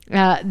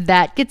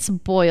 that gets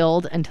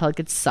boiled until it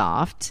gets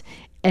soft,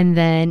 and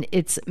then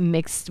it's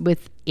mixed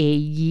with a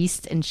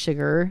yeast and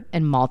sugar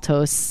and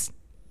maltose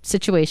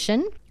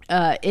situation.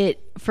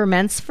 It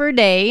ferments for a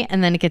day,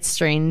 and then it gets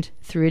strained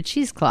through a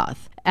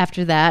cheesecloth.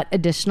 After that,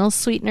 additional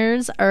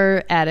sweeteners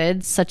are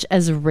added, such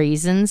as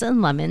raisins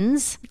and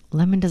lemons.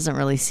 Lemon doesn't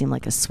really seem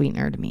like a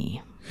sweetener to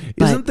me.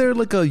 Isn't there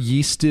like a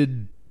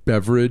yeasted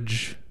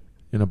beverage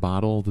in a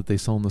bottle that they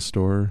sell in the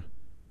store?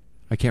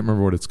 I can't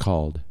remember what it's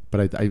called,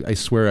 but I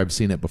swear I've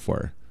seen it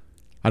before.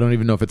 I don't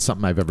even know if it's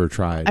something I've ever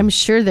tried. I'm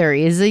sure there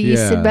is a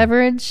yeasted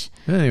beverage.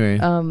 Anyway.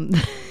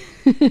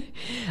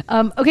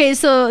 Okay,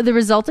 so the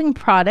resulting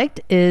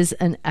product is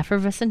an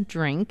effervescent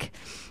drink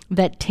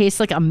that tastes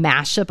like a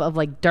mashup of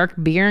like dark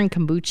beer and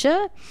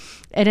kombucha.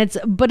 And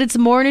it's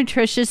more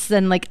nutritious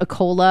than like a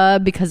cola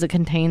because it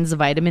contains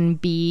vitamin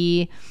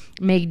B,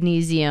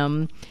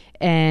 magnesium,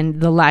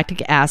 and the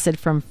lactic acid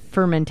from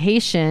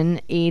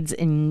fermentation aids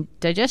in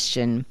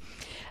digestion.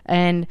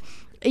 And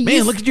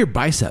man, look at your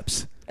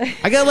biceps.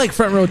 I got like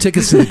front row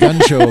tickets to the gun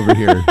show over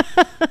here.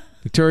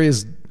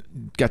 Victoria's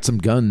got some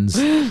guns.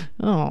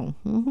 Oh,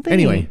 well,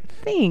 anyway,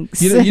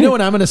 thanks. You know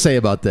what I'm going to say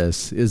about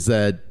this is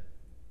that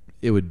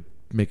it would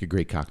make a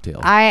great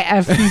cocktail.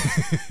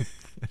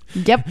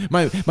 Yep.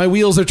 My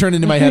wheels are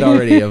turning in my head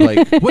already. Of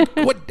like,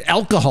 what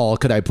alcohol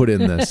could I put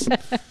in this?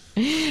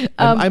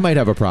 I might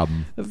have a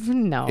problem.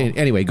 No.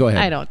 Anyway, go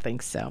ahead. I don't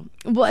think so.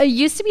 Well, it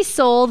used to be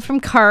sold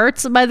from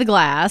carts by the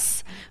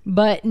glass,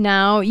 but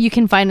now you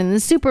can find it in the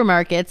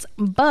supermarkets.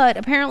 But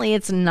apparently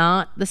it's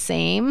not the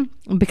same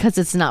because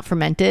it's not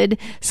fermented.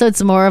 So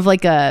it's more of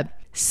like a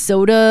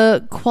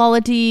soda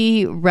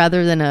quality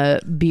rather than a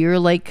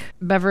beer-like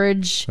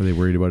beverage. Are they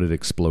worried about it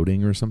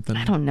exploding or something?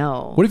 I don't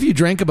know. What if you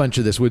drank a bunch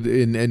of this? Would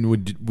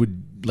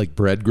like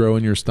bread grow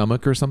in your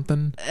stomach or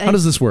something? How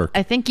does this work?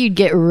 I think you'd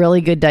get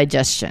really good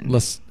digestion.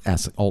 Let's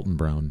ask Alton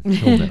Brown.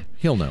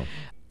 He'll know.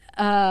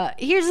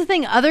 Here's the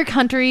thing. Other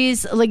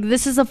countries, like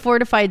this is a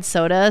fortified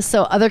soda,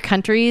 so other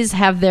countries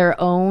have their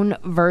own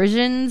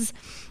versions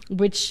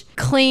which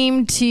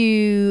claim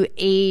to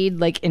aid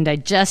like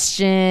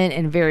indigestion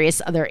and various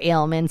other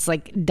ailments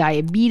like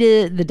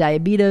diabetes.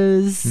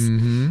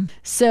 Mm-hmm.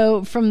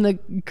 So from the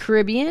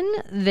Caribbean,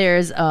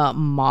 there's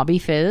Mobby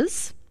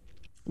Fizz,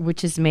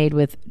 which is made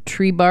with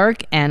tree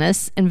bark,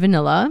 anise, and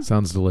vanilla.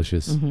 Sounds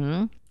delicious.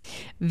 Mm-hmm.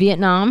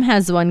 Vietnam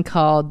has one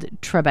called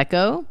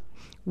Tribeco,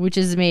 which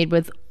is made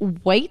with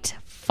white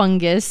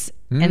fungus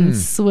and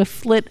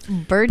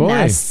swiftlet bird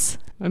nests.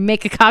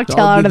 Make a cocktail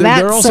out of that,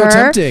 they're also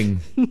sir.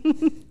 tempting.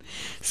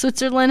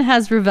 Switzerland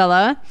has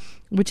Rivella,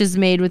 which is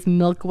made with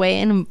milk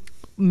whey and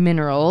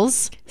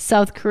minerals.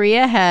 South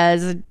Korea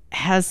has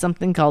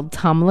something called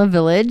Tamla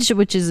Village,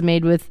 which is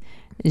made with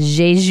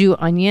Jeju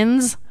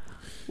onions.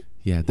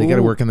 Yeah, they got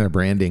to work on their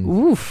branding.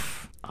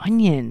 Oof,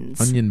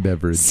 onions. Onion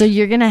beverage. So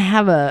you're gonna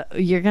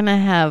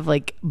have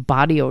like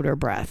body odor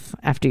breath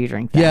after you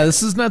drink that. Yeah,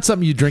 this is not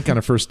something you drink on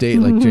a first date,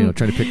 like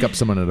trying to pick up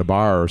someone at a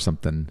bar or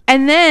something.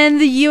 And then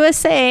the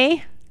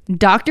USA,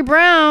 Dr.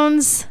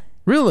 Brown's.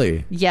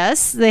 Really?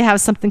 Yes, they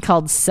have something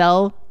called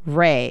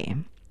Cel-Ray,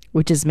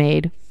 which is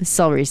made with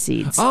celery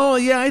seeds. Oh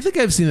yeah, I think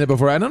I've seen that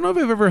before. I don't know if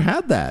I've ever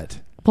had that.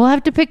 We'll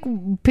have to pick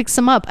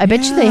some up. I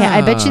bet you they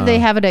have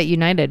it at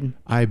United.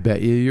 I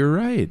bet you're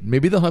right.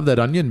 Maybe they'll have that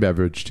onion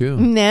beverage too.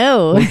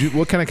 No.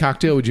 What kind of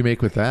cocktail would you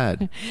make with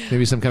that?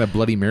 Maybe some kind of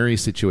Bloody Mary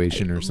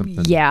situation or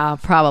something. Yeah,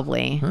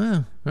 probably.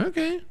 Oh,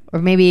 okay. Or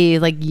maybe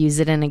like use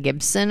it in a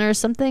Gibson or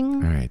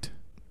something. All right.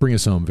 Bring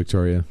us home,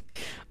 Victoria.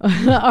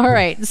 All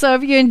right. So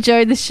if you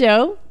enjoyed the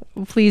show,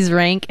 please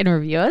rank and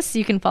review us.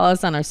 You can follow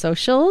us on our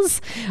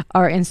socials.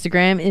 Our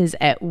Instagram is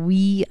at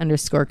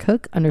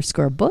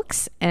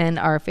we_cook_books, and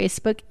our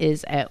Facebook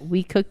is at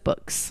We Cook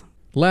Books.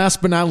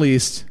 Last but not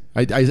least,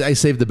 I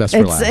saved the best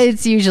for last.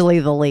 It's usually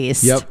the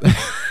least. Yep.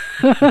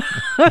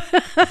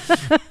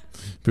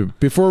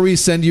 Before we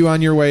send you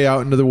on your way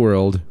out into the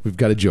world, we've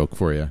got a joke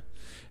for you.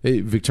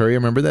 Hey, Victoria,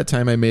 remember that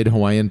time I made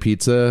Hawaiian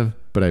pizza,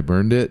 but I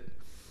burned it?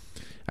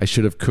 I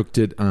should have cooked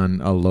it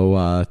on a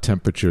low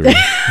temperature.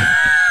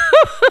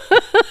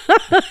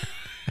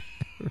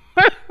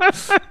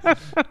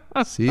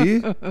 See?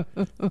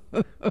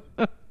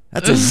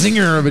 That's a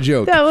zinger of a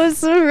joke. That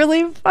was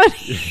really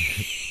funny.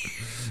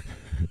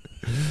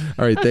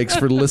 All right. Thanks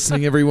for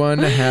listening, everyone.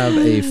 Have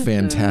a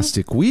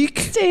fantastic week.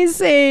 Stay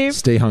safe.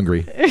 Stay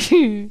hungry.